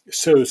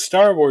 shows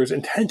Star Wars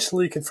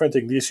intentionally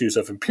confronting the issues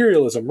of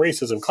imperialism,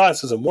 racism,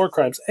 classism, war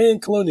crimes,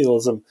 and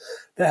colonialism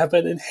that have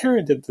been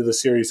inherent into the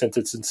series since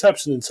its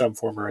inception in some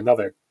form or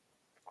another.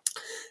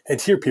 And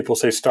here people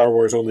say Star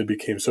Wars only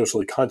became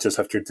socially conscious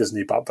after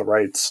Disney bought the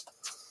rights.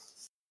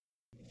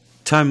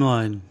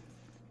 Timeline.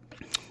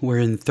 We're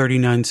in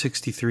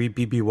 3963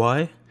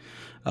 BBY.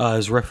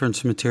 As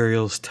reference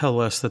materials tell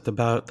us that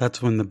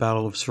that's when the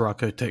Battle of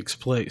Sirocco takes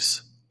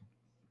place.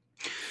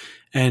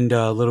 And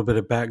a little bit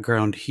of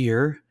background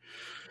here.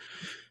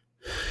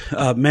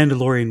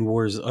 Mandalorian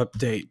Wars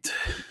update.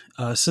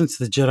 Since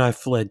the Jedi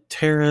fled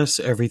Terrace,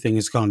 everything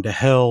has gone to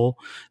hell.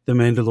 The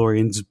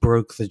Mandalorians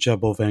broke the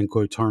Jebel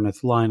Vanko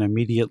Tarnath line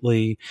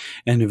immediately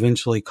and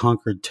eventually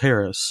conquered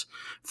Terrace.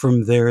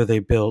 From there, they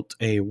built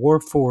a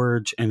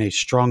warforge and a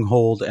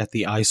stronghold at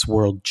the ice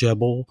world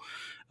Jebel,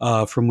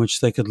 from which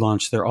they could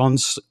launch their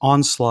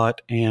onslaught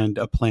and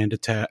a planned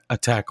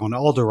attack on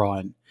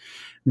Alderaan.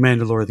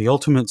 Mandalore the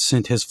Ultimate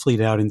sent his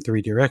fleet out in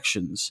three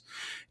directions: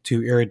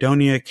 to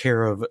Iridonia,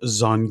 care of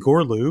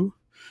Zongorlu,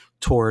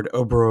 toward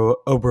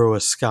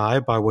Obroa Sky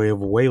by way of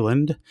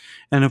Wayland,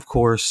 and of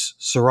course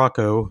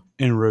Sirocco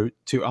en route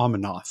to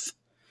Amanoth.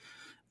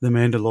 The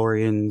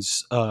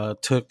Mandalorians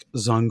took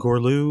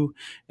Zongorlu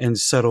and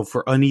settled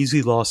for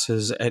uneasy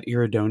losses at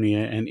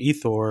Iridonia and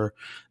Ethor,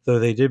 though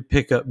they did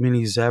pick up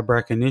many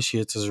Zabrak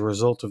initiates as a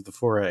result of the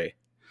foray.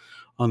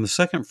 On the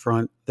second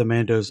front, the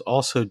Mandos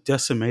also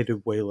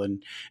decimated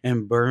Wayland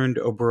and burned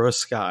Obroa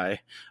Sky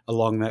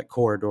along that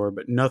corridor,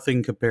 but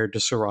nothing compared to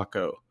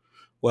Sirocco.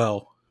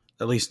 Well,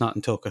 at least not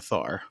until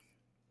Cathar.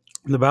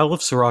 The Battle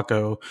of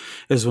Sirocco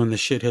is when the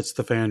shit hits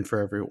the fan for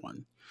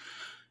everyone.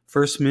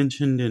 First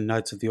mentioned in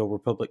Knights of the Old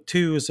Republic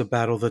 2 is a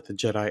battle that the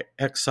Jedi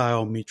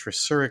exile Mitra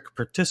Surik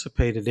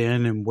participated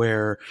in, and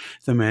where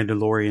the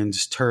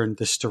Mandalorians turned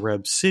the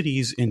Stareb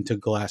cities into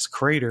glass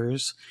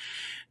craters.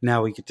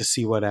 Now we get to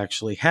see what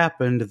actually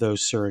happened, though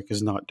Surik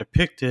is not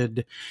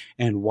depicted,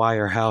 and why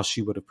or how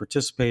she would have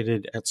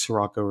participated at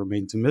Sirocco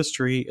remains a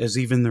mystery, as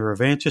even the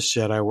Revanchist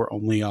Jedi were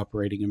only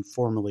operating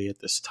informally at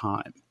this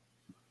time.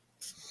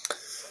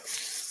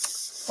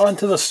 On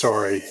to the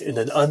story. In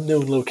an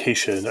unknown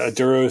location, a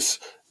Duros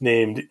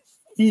named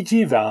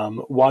E.G.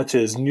 Vam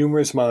watches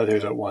numerous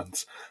monitors at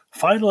once,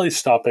 finally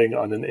stopping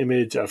on an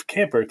image of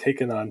Camper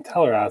taken on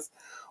Telerath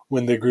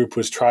when the group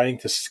was trying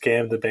to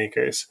scam the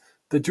bankers.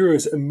 The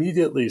Duros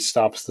immediately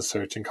stops the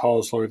search and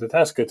calls Lord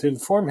Adaska to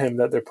inform him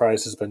that their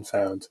prize has been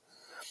found.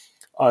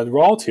 On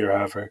Raltir,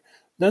 however,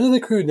 none of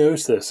the crew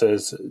knows this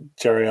as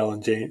Jariel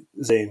and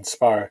Zane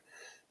spar.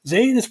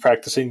 Zane is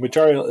practicing, but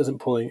Jariel isn't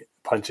pulling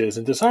punches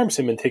and disarms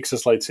him and takes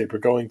his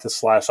lightsaber, going to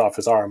slash off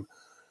his arm.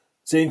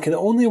 Zane can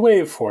only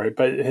wait for it,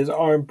 but his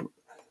arm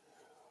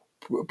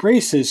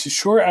braces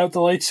short out the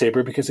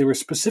lightsaber because they were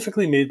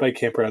specifically made by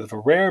Camper out of a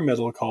rare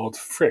metal called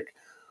Frick.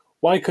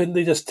 Why couldn't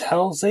they just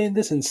tell Zane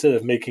this instead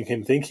of making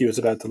him think he was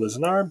about to lose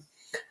an arm?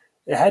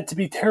 It had to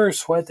be terror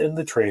sweat and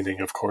the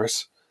training, of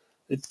course.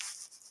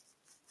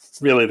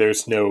 Really,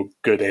 there's no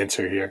good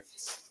answer here.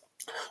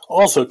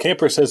 Also,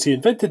 Camper says he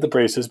invented the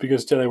braces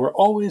because Jedi were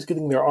always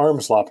getting their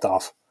arms lopped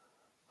off.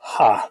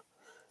 Ha.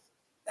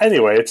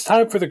 Anyway, it's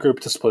time for the group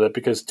to split up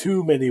because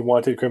too many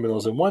wanted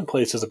criminals in one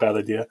place is a bad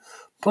idea.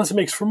 Plus, it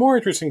makes for more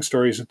interesting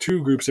stories with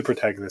two groups of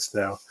protagonists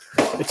now.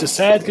 It's a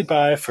sad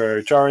goodbye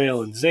for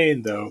Jariel and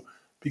Zane, though,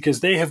 because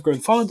they have grown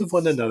fond of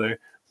one another.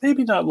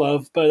 Maybe not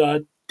love,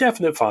 but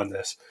definite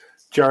fondness.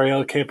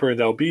 Jariel, Camper, and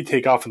LB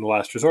take off in the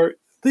last resort,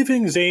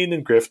 leaving Zane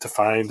and Griff to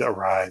find a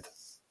ride.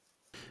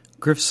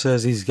 Griff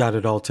says he's got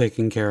it all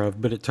taken care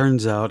of, but it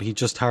turns out he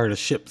just hired a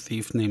ship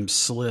thief named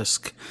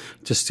Slisk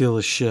to steal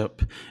his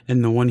ship,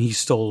 and the one he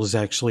stole is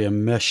actually a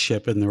mess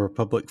ship in the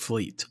Republic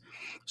fleet.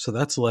 So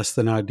that's less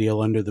than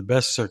ideal under the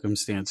best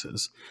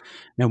circumstances.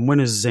 And when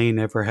has Zane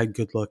ever had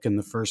good luck in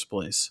the first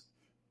place?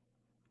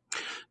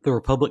 The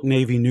Republic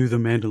Navy knew the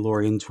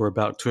Mandalorians were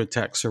about to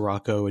attack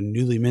Sirocco, and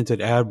newly minted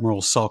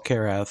Admiral Saul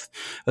Karath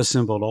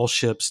assembled all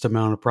ships to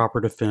mount a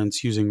proper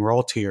defense using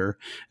Raltier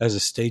as a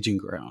staging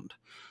ground.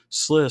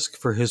 Slisk,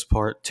 for his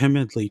part,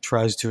 timidly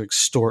tries to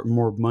extort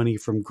more money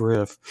from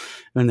Griff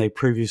than they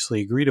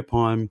previously agreed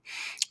upon,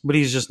 but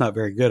he's just not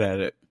very good at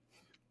it.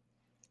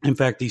 In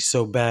fact, he's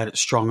so bad at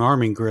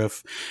strong-arming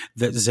Griff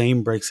that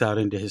Zane breaks out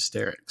into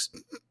hysterics.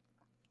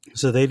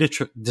 So they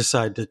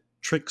decide to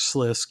trick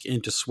Slisk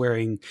into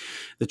swearing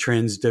the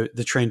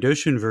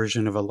Trandoshan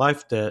version of a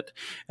life debt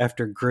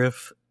after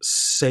Griff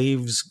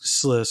saves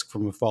Slisk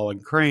from a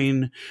falling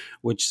crane,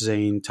 which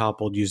Zane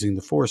toppled using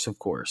the Force, of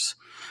course.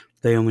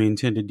 They only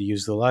intended to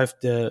use the life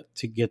debt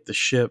to get the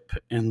ship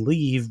and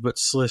leave, but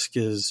Slisk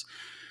is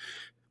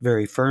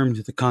very firm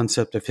to the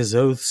concept of his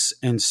oaths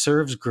and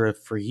serves Griff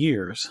for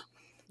years.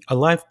 A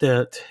life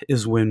debt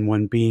is when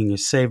one being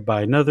is saved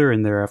by another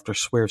and thereafter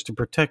swears to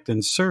protect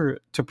and serve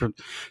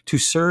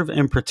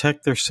and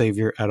protect their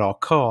savior at all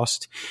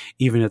cost,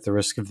 even at the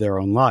risk of their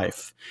own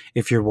life.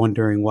 If you're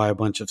wondering why a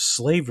bunch of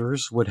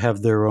slavers would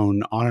have their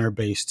own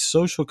honor-based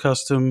social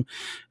custom,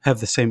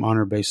 have the same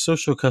honor-based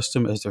social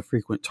custom as their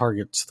frequent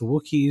targets, the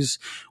Wookiees,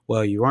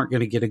 well, you aren't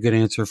going to get a good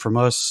answer from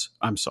us.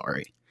 I'm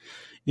sorry.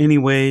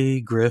 Anyway,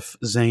 Griff,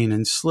 Zane,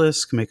 and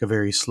Slisk make a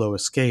very slow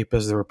escape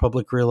as the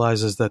Republic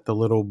realizes that the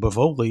little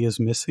Bavoli is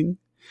missing.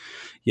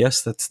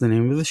 Yes, that's the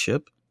name of the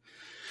ship.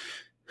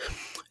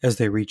 As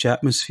they reach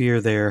atmosphere,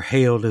 they are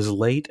hailed as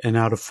late and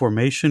out of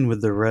formation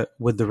with the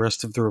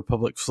rest of the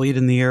Republic fleet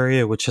in the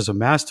area, which has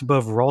amassed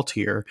above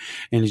Raltier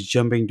and is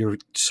jumping to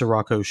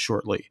Sirocco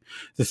shortly.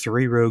 The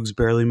three rogues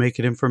barely make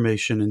it in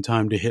formation in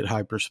time to hit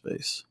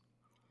hyperspace.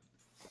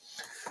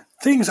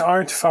 Things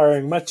aren't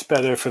faring much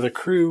better for the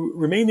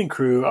remaining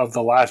crew of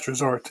the Last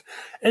Resort.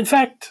 In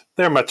fact,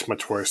 they're much,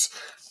 much worse.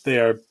 They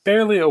are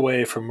barely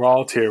away from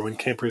Raltier when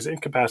Camper is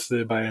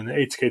incapacitated by an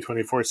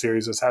HK-24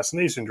 series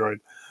assassination droid.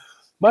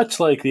 Much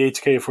like the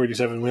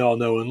HK-47 we all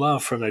know and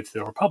love from Knights of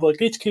the Republic,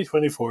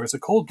 HK-24 is a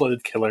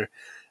cold-blooded killer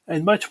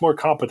and much more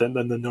competent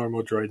than the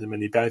normal droid and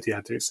many bounty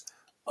hunters.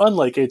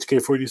 Unlike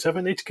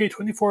HK-47,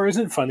 HK-24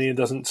 isn't funny and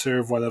doesn't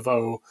serve one of,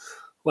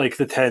 like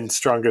the 10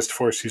 strongest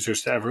Force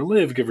users to ever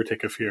live, give or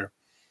take a few.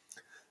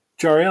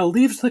 Jariel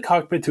leaves the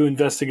cockpit to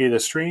investigate a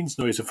strange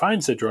noise and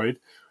finds the droid,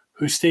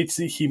 who states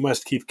that he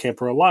must keep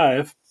Camper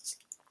alive,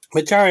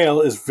 but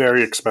Jariel is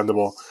very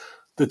expendable.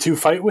 The two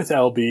fight with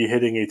LB,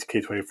 hitting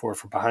HK-24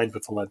 from behind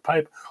with a lead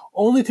pipe,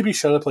 only to be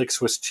shut up like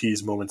Swiss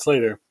cheese moments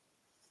later.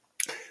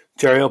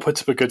 Jariel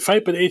puts up a good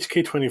fight, but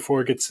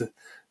HK-24 gets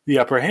the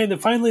upper hand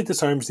and finally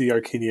disarms the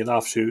Arcanian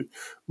offshoot,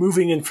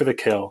 moving in for the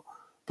kill.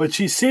 But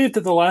she's saved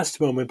at the last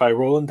moment by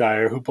Roland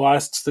Dyer, who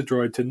blasts the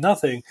droid to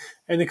nothing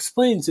and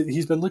explains that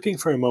he's been looking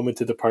for a moment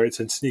to depart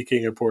since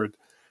sneaking aboard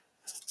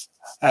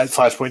at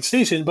Flashpoint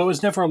Station, but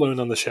was never alone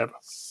on the ship.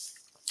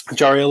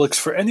 Jariel looks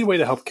for any way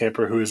to help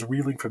Camper, who is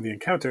reeling from the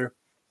encounter,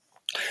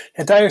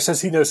 and Dyer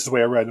says he knows his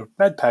way around with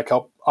medpack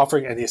help,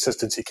 offering any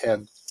assistance he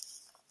can.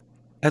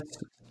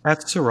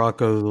 At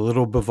Sirocco, the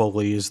little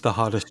Bavoli is the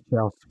hottest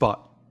chow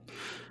spot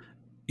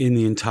in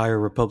the entire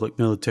Republic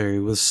military,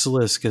 with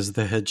Slisk as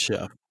the head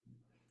chef.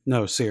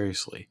 No,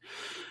 seriously.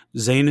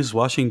 Zane is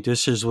washing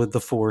dishes with the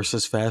Force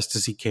as fast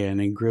as he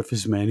can, and Griff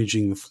is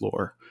managing the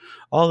floor.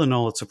 All in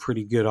all, it's a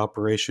pretty good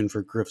operation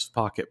for Griff's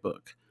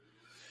pocketbook.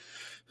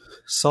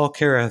 Saul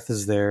Karath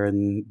is there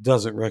and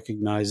doesn't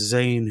recognize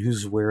Zane,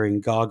 who's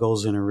wearing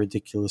goggles and a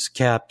ridiculous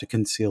cap to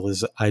conceal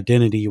his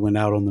identity when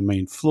out on the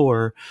main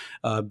floor.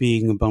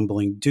 Being a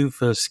bumbling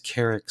doofus,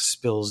 Carrick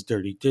spills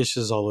dirty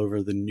dishes all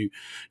over the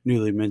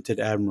newly minted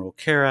Admiral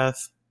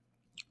Karath,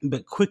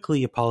 but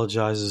quickly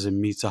apologizes and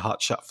meets a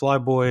hotshot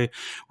flyboy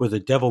with a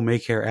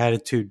devil-may-care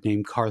attitude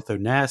named Karth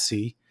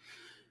Onassi,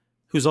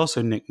 who's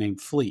also nicknamed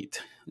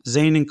Fleet.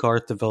 Zane and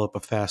Karth develop a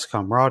fast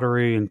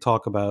camaraderie and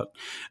talk about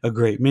a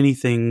great many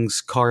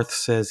things. Karth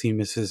says he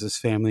misses his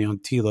family on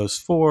Telos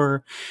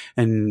 4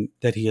 and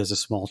that he has a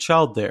small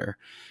child there.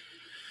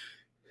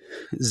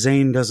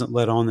 Zane doesn't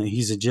let on that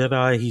he's a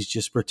Jedi. He's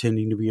just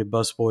pretending to be a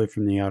busboy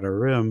from the Outer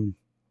Rim.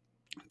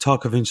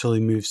 Talk eventually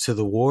moves to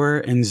the war,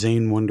 and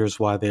Zane wonders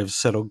why they have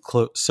settled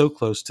so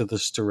close to the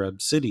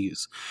Stareb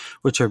cities,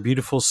 which are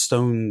beautiful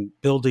stone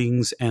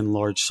buildings and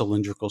large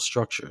cylindrical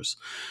structures.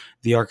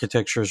 The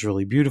architecture is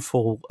really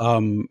beautiful,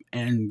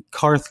 and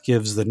Karth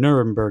gives the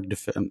Nuremberg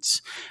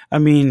defense. I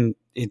mean,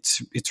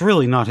 it's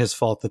really not his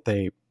fault that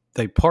they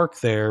park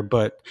there,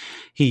 but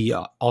he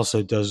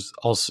also does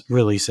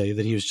really say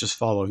that he was just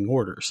following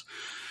orders.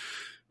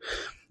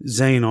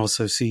 Zane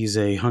also sees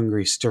a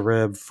hungry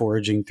Stareb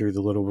foraging through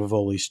the little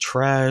Rivoli's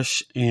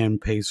trash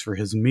and pays for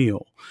his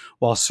meal.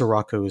 While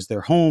Sirocco is their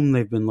home,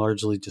 they've been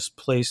largely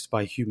displaced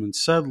by human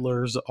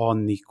settlers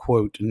on the,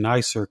 quote,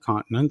 nicer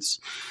continents,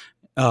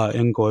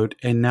 end quote,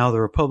 and now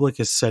the Republic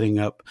is setting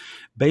up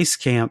base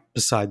camp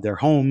beside their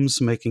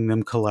homes, making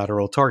them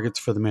collateral targets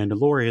for the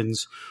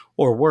Mandalorians,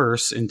 or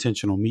worse,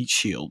 intentional meat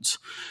shields.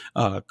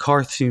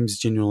 Karth seems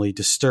genuinely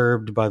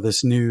disturbed by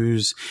this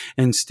news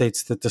and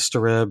states that the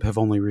Stareb have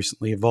only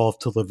recently evolved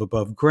to live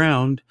above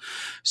ground,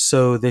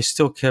 so they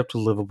still kept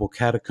livable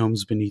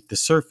catacombs beneath the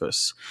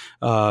surface,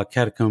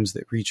 catacombs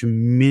that reach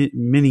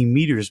many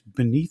meters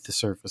beneath the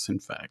surface, in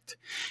fact.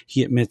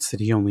 He admits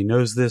that he only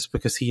knows this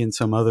because he and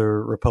some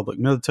other Republic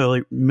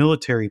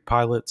military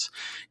pilots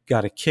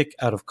got a kick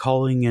out of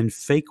calling in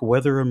fake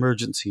weather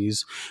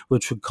emergencies,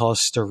 which would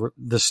cause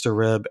the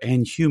Stareb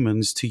and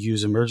humans to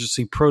use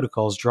emergency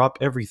protocols, drop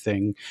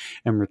everything,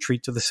 and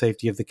retreat to the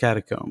safety of the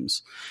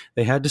catacombs.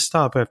 They had to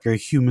stop after a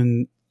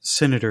human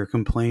senator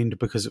complained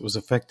because it was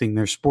affecting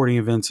their sporting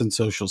events and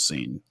social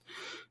scene.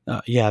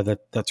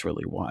 That's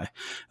really why.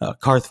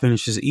 Karth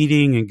finishes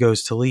eating and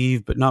goes to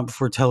leave, but not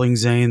before telling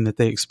Zane that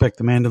they expect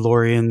the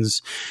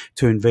Mandalorians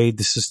to invade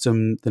the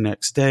system the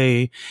next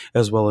day,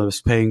 as well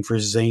as paying for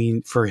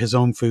Zane for his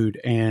own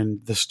food and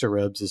the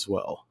Starebs as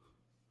well.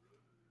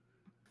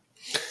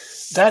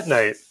 That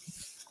night,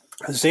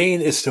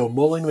 Zane is still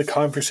mulling the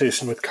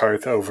conversation with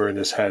Karth over in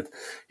his head.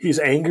 He's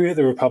angry at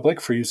the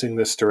Republic for using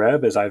the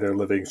Stareb as either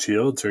living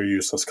shields or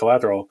useless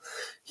collateral.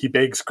 He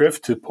begs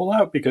Griff to pull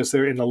out because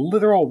they're in a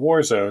literal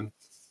war zone.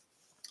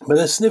 But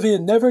the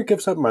Snivian never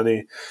gives up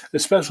money,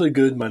 especially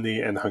good money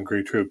and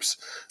hungry troops.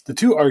 The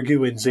two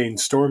argue and Zane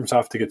storms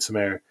off to get some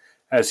air.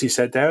 As he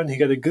sat down, he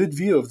got a good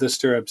view of the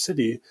Stareb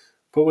city,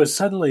 but was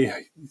suddenly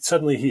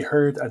he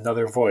heard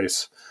another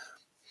voice.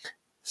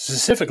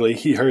 Specifically,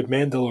 he heard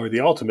Mandalore the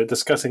Ultimate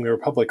discussing the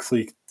Republic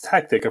fleet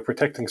tactic of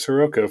protecting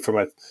Sirocco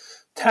from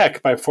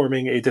attack by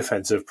forming a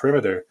defensive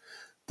perimeter.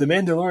 The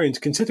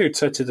Mandalorians considered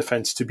such a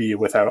defense to be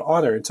without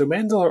honor, and so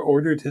Mandalore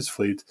ordered his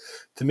fleet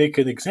to make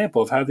an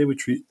example of how they would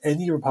treat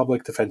any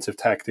Republic defensive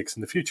tactics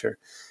in the future.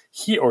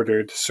 He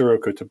ordered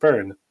Sirocco to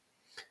burn.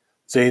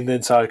 Zane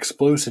then saw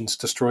explosions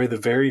destroy the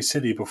very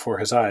city before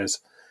his eyes.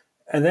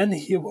 And then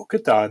he awoke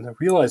at dawn,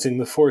 realizing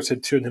the Force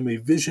had shown him a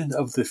vision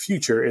of the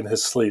future in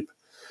his sleep.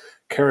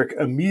 Carrick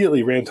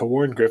immediately ran to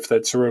warn Griff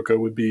that Sirocco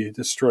would be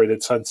destroyed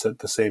at sunset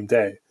the same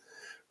day.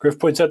 Griff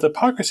points out the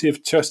hypocrisy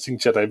of trusting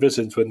Jedi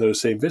visions when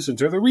those same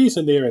visions are the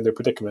reason they are in their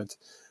predicament.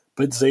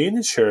 But Zane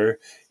is sure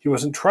he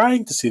wasn't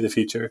trying to see the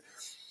future.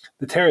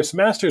 The Terrace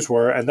Masters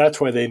were, and that's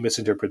why they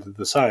misinterpreted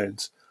the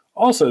signs.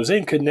 Also,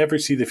 Zane could never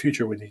see the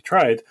future when he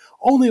tried,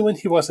 only when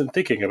he wasn't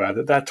thinking about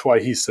it. That's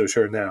why he's so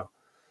sure now.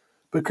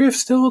 But Griff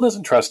still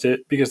doesn't trust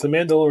it, because the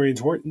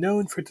Mandalorians weren't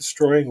known for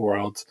destroying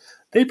worlds.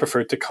 They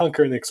preferred to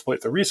conquer and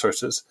exploit the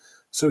resources,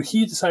 so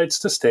he decides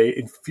to stay,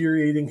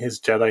 infuriating his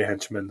Jedi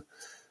henchmen.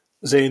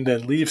 Zane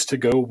then leaves to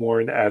go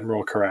warn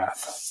Admiral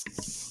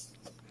Karath.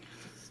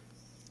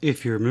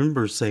 If you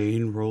remember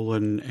Zane,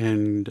 Roland,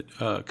 and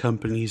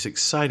company's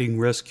exciting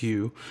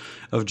rescue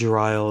of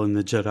Jerial and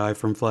the Jedi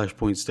from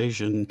Flashpoint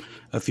Station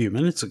a few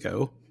minutes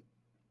ago,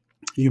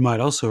 you might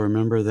also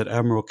remember that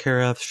Admiral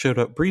Karath showed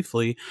up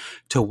briefly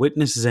to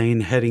witness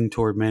Zane heading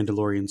toward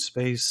Mandalorian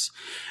space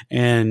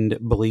and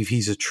believe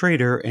he's a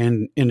traitor,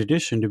 and in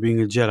addition to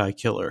being a Jedi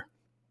killer.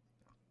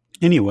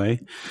 Anyway,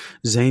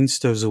 Zane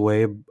stows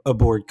away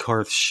aboard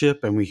Karth's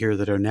ship, and we hear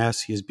that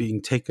Onasi is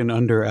being taken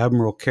under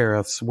Admiral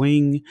Karath's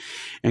wing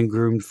and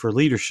groomed for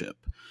leadership.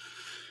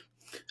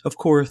 Of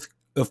course,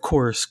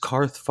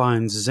 Karth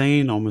finds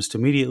Zane almost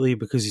immediately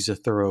because he's a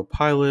thorough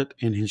pilot,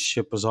 and his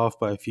ship was off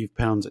by a few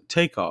pounds at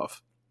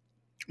takeoff.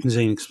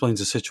 Zane explains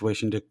the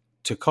situation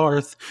to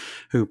Karth,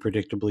 who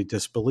predictably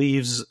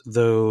disbelieves,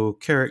 though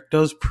Carrick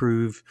does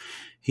prove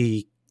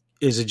he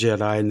is a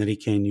Jedi and that he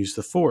can use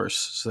the Force.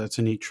 So that's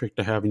a neat trick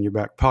to have in your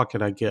back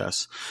pocket, I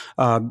guess.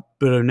 But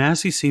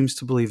Onasi seems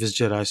to believe his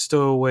Jedi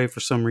stowaway for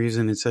some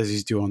reason and says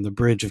he's due on the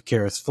bridge of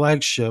Karath's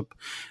flagship,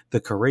 the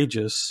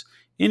Courageous,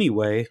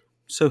 anyway,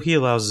 so he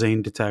allows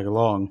Zane to tag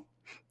along.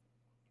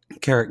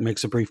 Carrick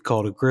makes a brief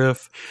call to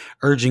Griff,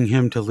 urging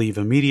him to leave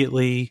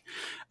immediately.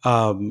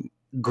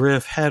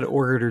 Griff had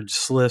ordered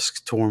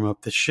Slisk to warm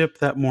up the ship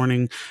that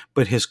morning,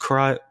 but his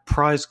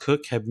prize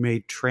cook had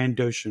made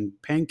Trandoshan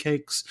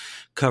pancakes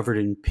covered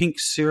in pink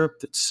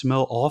syrup that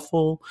smell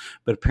awful,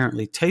 but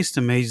apparently taste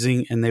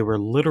amazing, and they were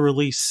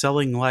literally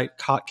selling like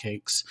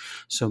hotcakes,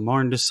 so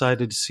Marn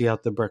decided to see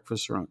out the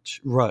breakfast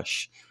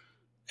rush,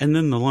 and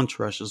then the lunch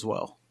rush as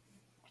well.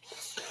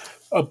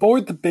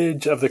 Aboard the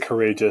bridge of the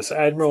Courageous,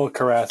 Admiral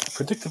Karath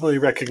predictably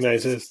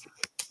recognizes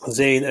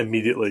Zane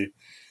immediately.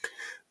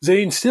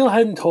 Zane still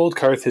hadn't told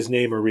Karth his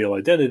name or real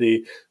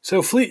identity,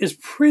 so Fleet is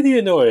pretty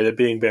annoyed at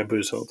being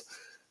bamboozled.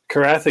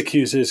 Karath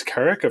accuses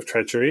Carrick of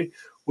treachery,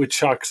 which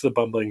shocks the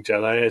bumbling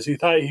Jedi as he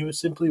thought he was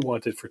simply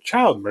wanted for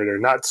child murder,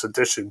 not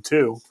sedition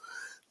too.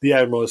 The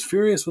Admiral is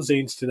furious with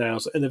Zane's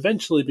denials and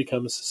eventually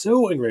becomes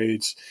so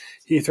enraged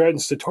he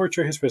threatens to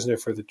torture his prisoner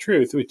for the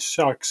truth, which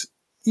shocks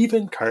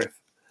even Karth.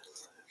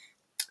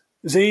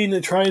 Zane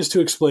tries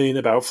to explain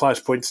about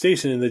Flashpoint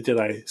Station and the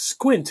Jedi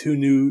Squint, who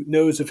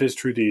knows of his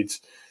true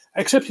deeds,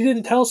 except he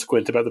didn't tell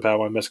Squint about the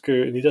Padawan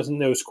massacre and he doesn't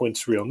know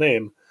Squint's real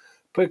name.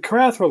 But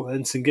Karath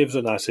relents and gives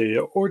Onasi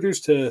orders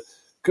to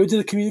go to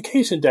the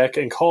communication deck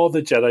and call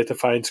the Jedi to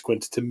find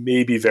Squint to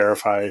maybe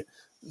verify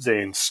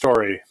Zane's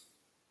story.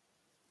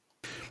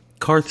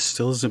 Karth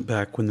still isn't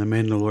back when the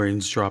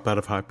Mandalorians drop out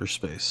of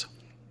hyperspace.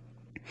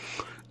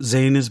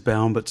 Zane is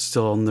bound but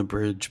still on the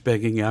bridge,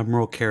 begging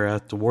Admiral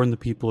Karath to warn the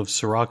people of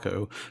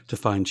Sirocco to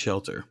find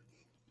shelter.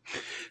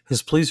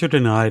 His pleas are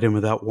denied, and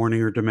without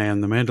warning or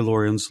demand, the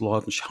Mandalorians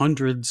launch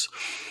hundreds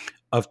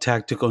of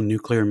tactical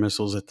nuclear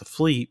missiles at the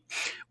fleet,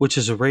 which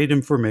is arrayed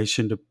in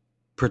formation to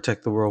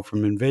protect the world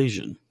from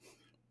invasion.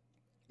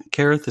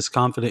 Karath is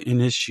confident in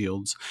his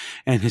shields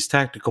and his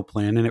tactical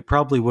plan, and it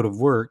probably would have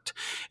worked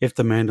if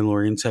the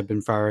Mandalorians had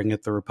been firing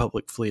at the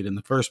Republic fleet in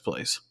the first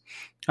place.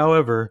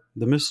 However,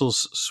 the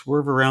missiles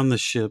swerve around the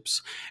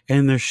ships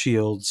and their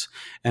shields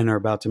and are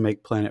about to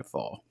make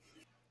planetfall.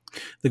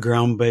 The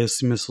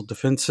ground-based missile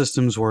defense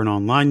systems weren't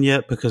online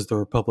yet because the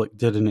Republic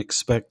didn't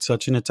expect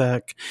such an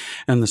attack,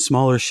 and the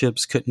smaller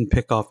ships couldn't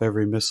pick off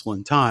every missile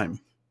in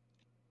time.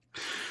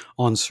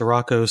 On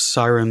Sirocco,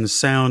 sirens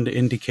sound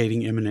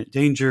indicating imminent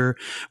danger,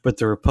 but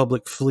the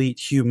Republic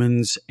fleet,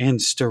 humans, and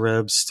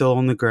Sterebs still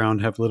on the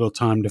ground have little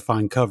time to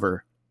find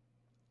cover.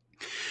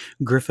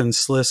 Griff and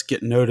Sliss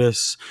get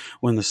notice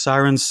when the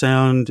sirens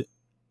sound,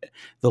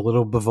 the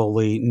little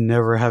Bavoli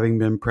never having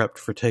been prepped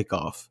for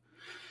takeoff.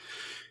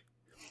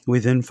 We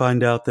then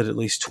find out that at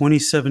least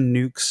 27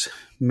 nukes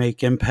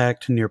make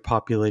impact near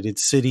populated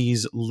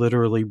cities,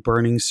 literally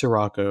burning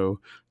Sirocco,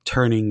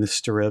 turning the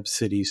Stereb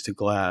cities to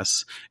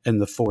glass, and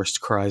the Force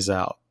cries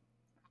out.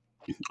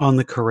 On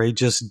the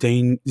courageous,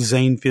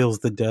 Zane feels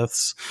the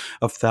deaths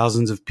of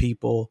thousands of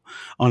people.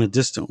 On a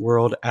distant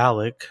world,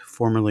 Alec,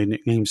 formerly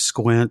nicknamed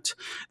Squint,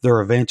 the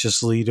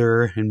Revanchist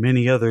leader, and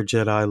many other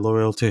Jedi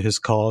loyal to his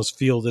cause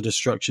feel the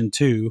destruction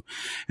too.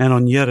 And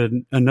on yet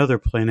another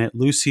planet,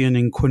 Lucian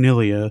and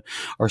Quinilia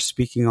are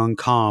speaking on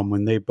comm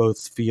when they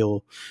both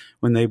feel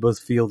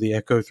the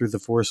echo through the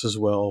Force as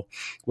well,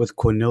 with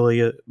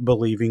Quinilia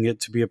believing it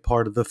to be a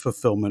part of the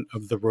fulfillment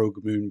of the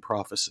Rogue Moon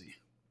prophecy.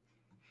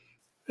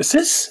 Is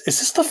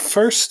this the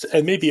first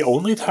and maybe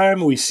only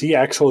time we see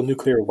actual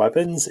nuclear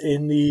weapons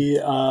in the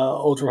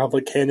Old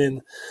Republic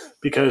canon?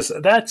 Because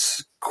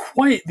that's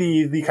quite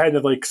the kind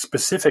of like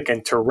specific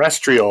and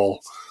terrestrial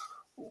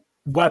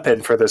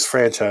weapon for this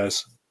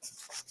franchise.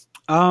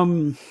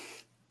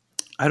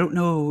 I don't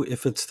know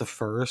if it's the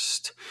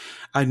first.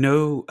 I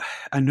know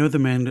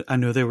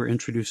they were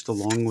introduced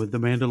along with the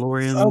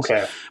Mandalorians.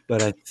 Okay.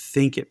 But I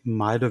think it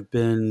might have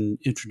been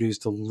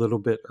introduced a little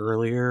bit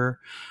earlier,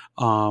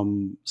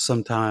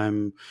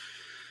 sometime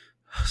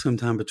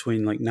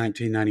between like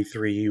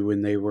 1993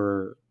 when they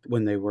were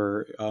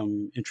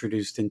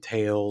introduced in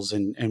Tales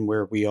and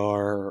where we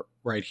are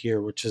right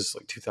here, which is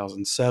like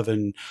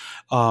 2007.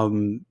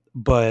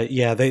 But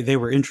yeah, they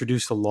were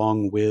introduced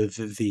along with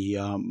the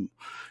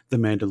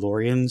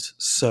Mandalorians,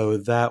 so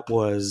that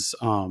was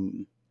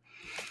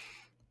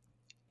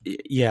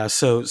yeah,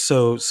 so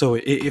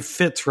it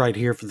fits right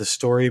here for the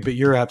story. But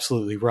you're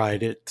absolutely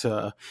right.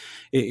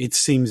 It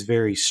seems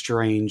very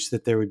strange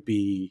that there would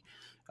be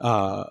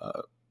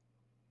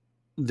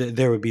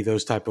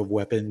those type of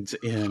weapons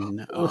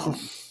in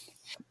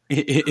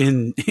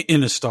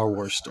a Star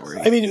Wars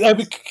story. I mean,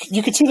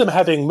 you could see them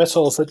having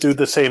missiles that do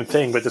the same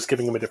thing, but just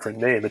giving them a different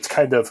name. It's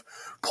kind of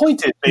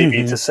pointed,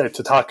 maybe,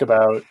 to talk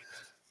about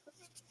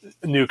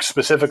Nuke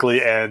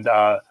specifically and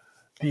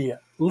the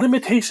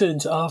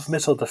limitations of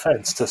missile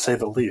defense, to say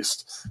the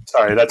least.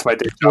 Sorry, that's my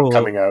day job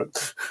coming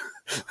out.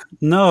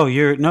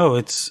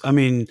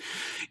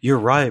 You're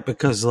right,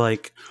 because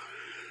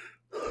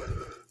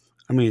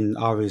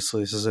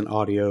obviously this is an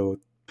audio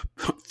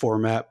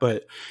format,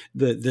 but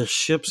the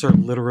ships are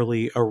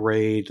literally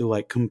arrayed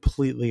like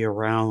completely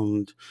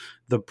around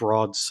the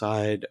broad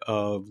side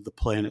of the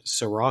planet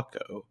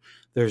Sirocco.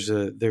 There's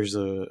a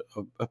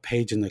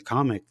page in the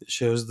comic that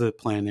shows the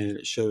planet.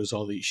 It shows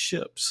all these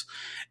ships,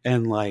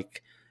 and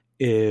like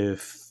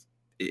if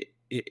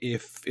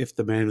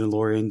the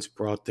Mandalorians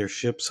brought their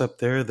ships up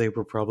there, they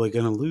were probably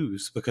going to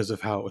lose because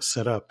of how it was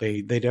set up.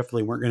 They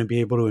definitely weren't going to be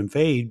able to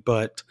invade,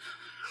 but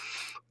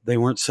they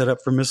weren't set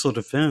up for missile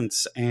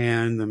defense,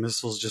 and the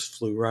missiles just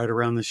flew right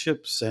around the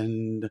ships.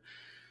 And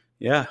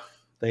yeah,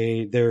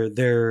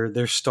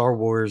 their Star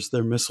Wars,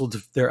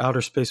 their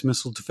outer space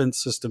missile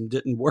defense system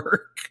didn't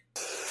work.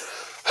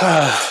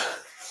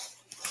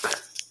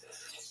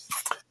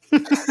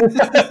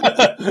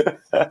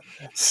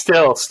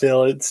 Still,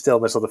 it's still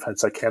missile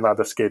defense. I cannot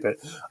escape it.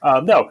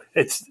 No,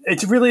 it's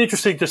really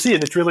interesting to see,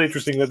 and it's really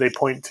interesting that they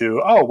point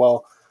to. Oh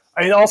well,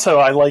 I mean, also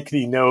I like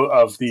the note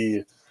of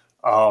the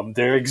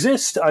there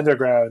exist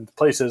underground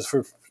places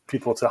for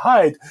people to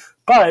hide,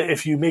 But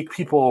if you make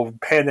people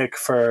panic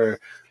for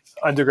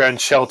underground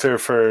shelter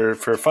for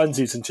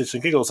funsies and shits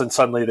and giggles, and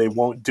suddenly they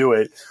won't do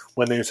it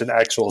when there's an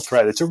actual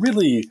threat. It's a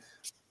really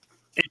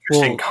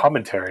interesting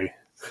commentary.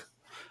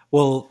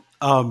 Well,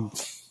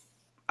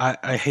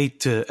 I hate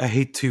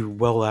to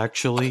well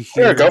actually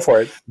Here, here go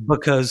for it.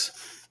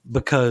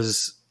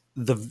 because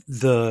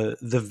the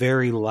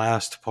very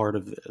last part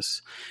of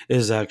this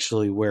is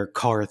actually where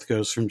Karth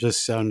goes from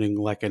just sounding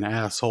like an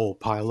asshole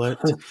pilot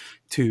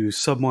to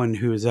someone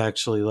who is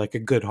actually like a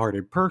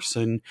good-hearted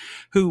person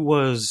who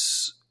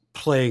was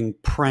playing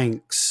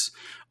pranks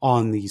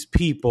on these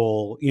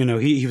people. You know,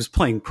 he was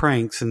playing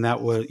pranks, and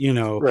that was, you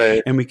know,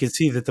 Right. and we can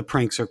see that the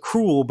pranks are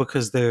cruel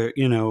because they're,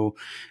 you know,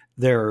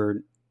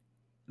 they're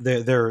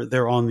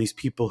on these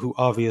people who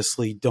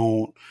obviously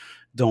don't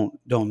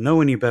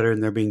know any better,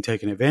 and they're being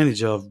taken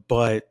advantage of.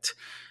 But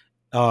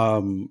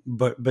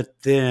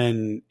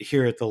then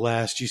here at the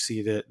last, you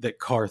see that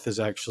Karth is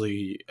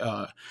actually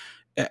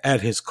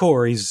at his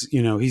core, he's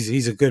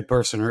a good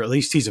person, or at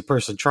least he's a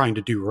person trying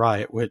to do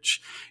right,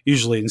 which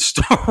usually in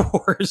Star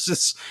Wars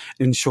is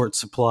in short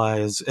supply,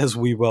 as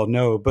we well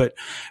know. But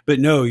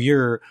no,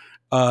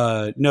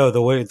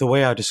 the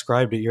way I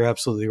described it, you're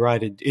absolutely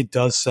right. It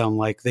does sound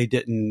like they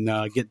didn't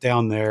get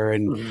down there,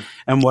 and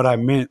what I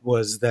meant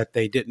was that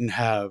they didn't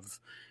have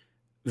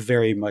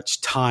very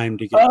much time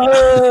to get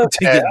to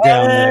get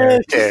down there.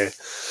 Okay.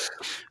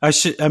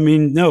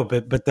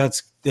 But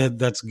that's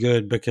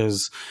good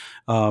because,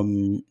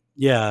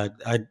 yeah,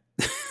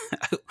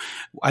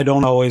 I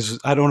don't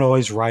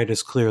always write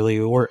as clearly,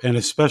 and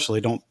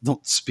especially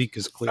don't speak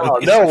as clearly. Oh,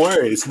 no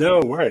worries.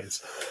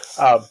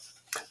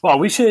 Well,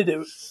 we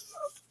should.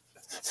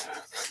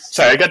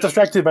 Sorry, I got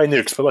distracted by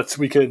nukes, but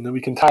we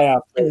can tie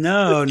up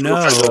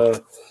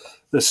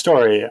the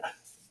story.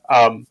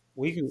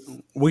 We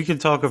can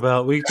talk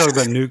about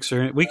nukes,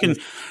 or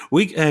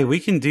we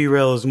can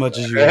derail as much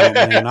as you want,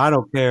 man. I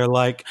don't care.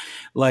 Like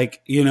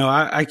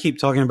I keep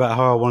talking about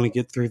how I want to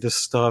get through this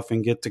stuff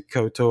and get to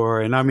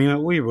KOTOR, and I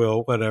mean we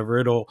will,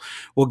 whatever.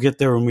 We'll get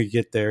there when we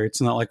get there.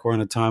 It's not like we're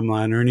on a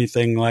timeline or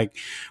anything. Like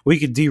we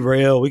could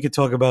derail, we could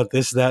talk about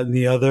this, that, and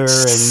the other,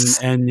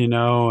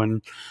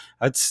 and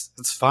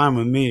that's fine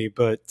with me.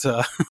 But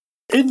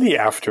in the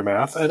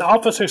aftermath, an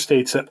officer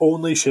states that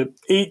only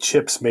 8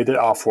 ships made it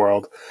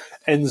off-world,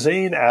 and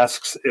Zane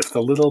asks if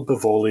the little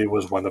Bivoli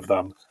was one of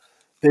them.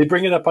 They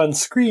bring it up on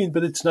screen,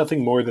 but it's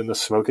nothing more than the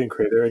smoking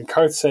crater, and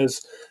Karth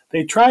says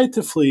they tried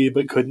to flee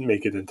but couldn't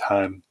make it in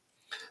time.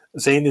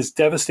 Zane is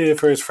devastated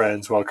for his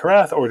friends, while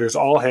Karath orders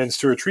all hands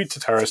to retreat to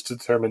Taurus to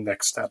determine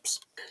next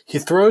steps. He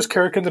throws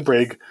Carrick in the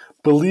brig,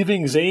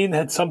 believing Zane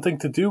had something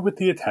to do with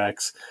the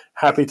attacks,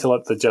 happy to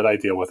let the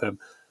Jedi deal with him.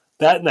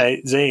 That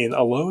night, Zane,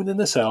 alone in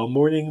the cell,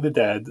 mourning the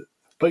dead,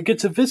 but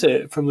gets a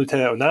visit from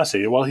Lieutenant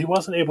Onasi. While he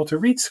wasn't able to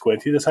reach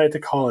Squint, he decided to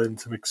call in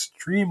some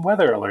extreme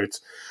weather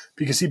alerts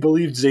because he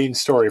believed Zane's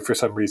story for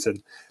some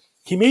reason.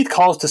 He made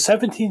calls to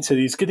 17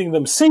 cities, getting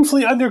them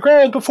safely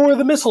underground before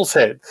the missiles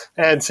hit,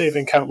 and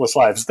saving countless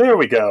lives. There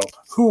we go.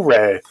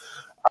 Hooray.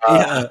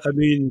 Yeah,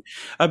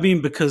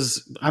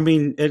 because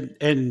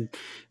and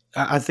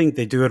I think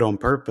they do it on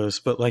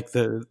purpose, but like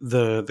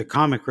the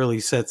comic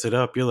really sets it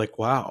up. You're like,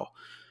 wow,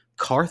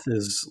 Karth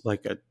is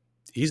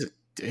he's a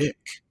dick.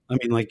 I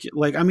mean,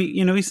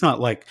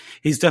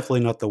 he's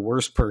definitely not the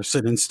worst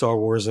person in Star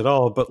Wars at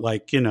all, but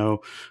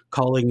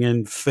calling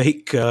in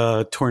fake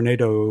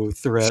tornado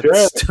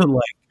threats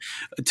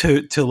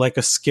to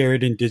a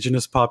scared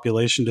indigenous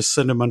population to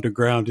send them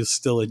underground is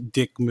still a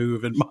dick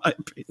move, in my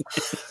opinion.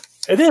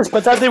 It is,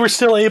 but that they were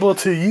still able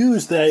to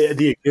use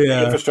the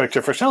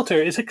infrastructure for shelter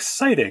is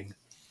exciting.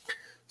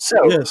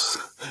 So, yes.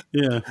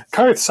 Yeah.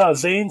 Karth saw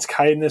Zane's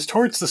kindness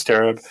towards the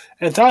Starab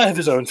and thought of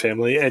his own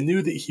family and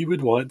knew that he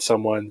would want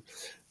someone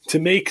to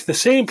make the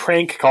same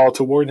prank call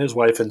to warn his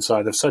wife and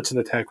son if such an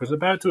attack was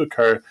about to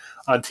occur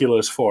on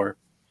Telos 4.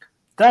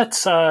 That's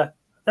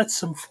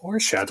some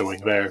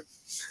foreshadowing there.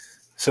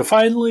 So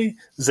finally,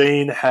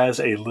 Zane has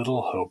a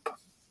little hope.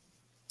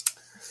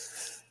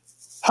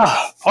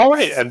 All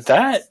right, and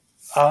that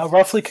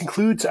roughly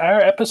concludes our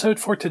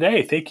episode for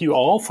today. Thank you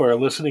all for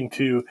listening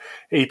to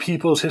A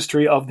People's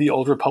History of the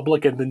Old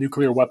Republic and the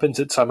nuclear weapons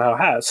it somehow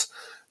has.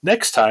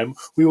 Next time,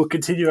 we will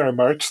continue our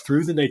march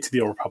through the Knights of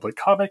the Old Republic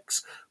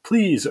comics.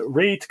 Please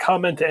rate,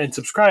 comment, and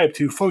subscribe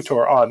to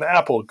FOTOR on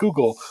Apple,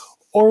 Google,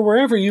 or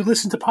wherever you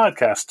listen to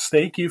podcasts.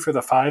 Thank you for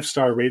the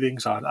 5-star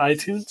ratings on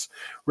iTunes.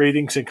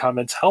 Ratings and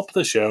comments help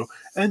the show,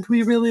 and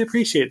we really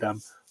appreciate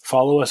them.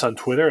 Follow us on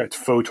Twitter at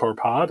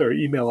FOTORPod or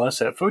email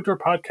us at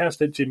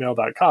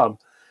FOTORPodcast@gmail.com.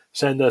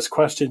 Send us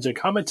questions and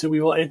comments and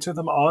we will answer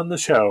them on the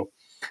show.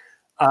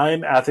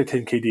 I'm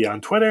Atherton KD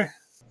on Twitter.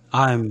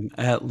 I'm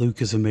at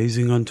Luke is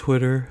Amazing on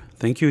Twitter.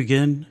 Thank you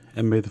again,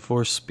 and may the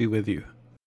Force be with you.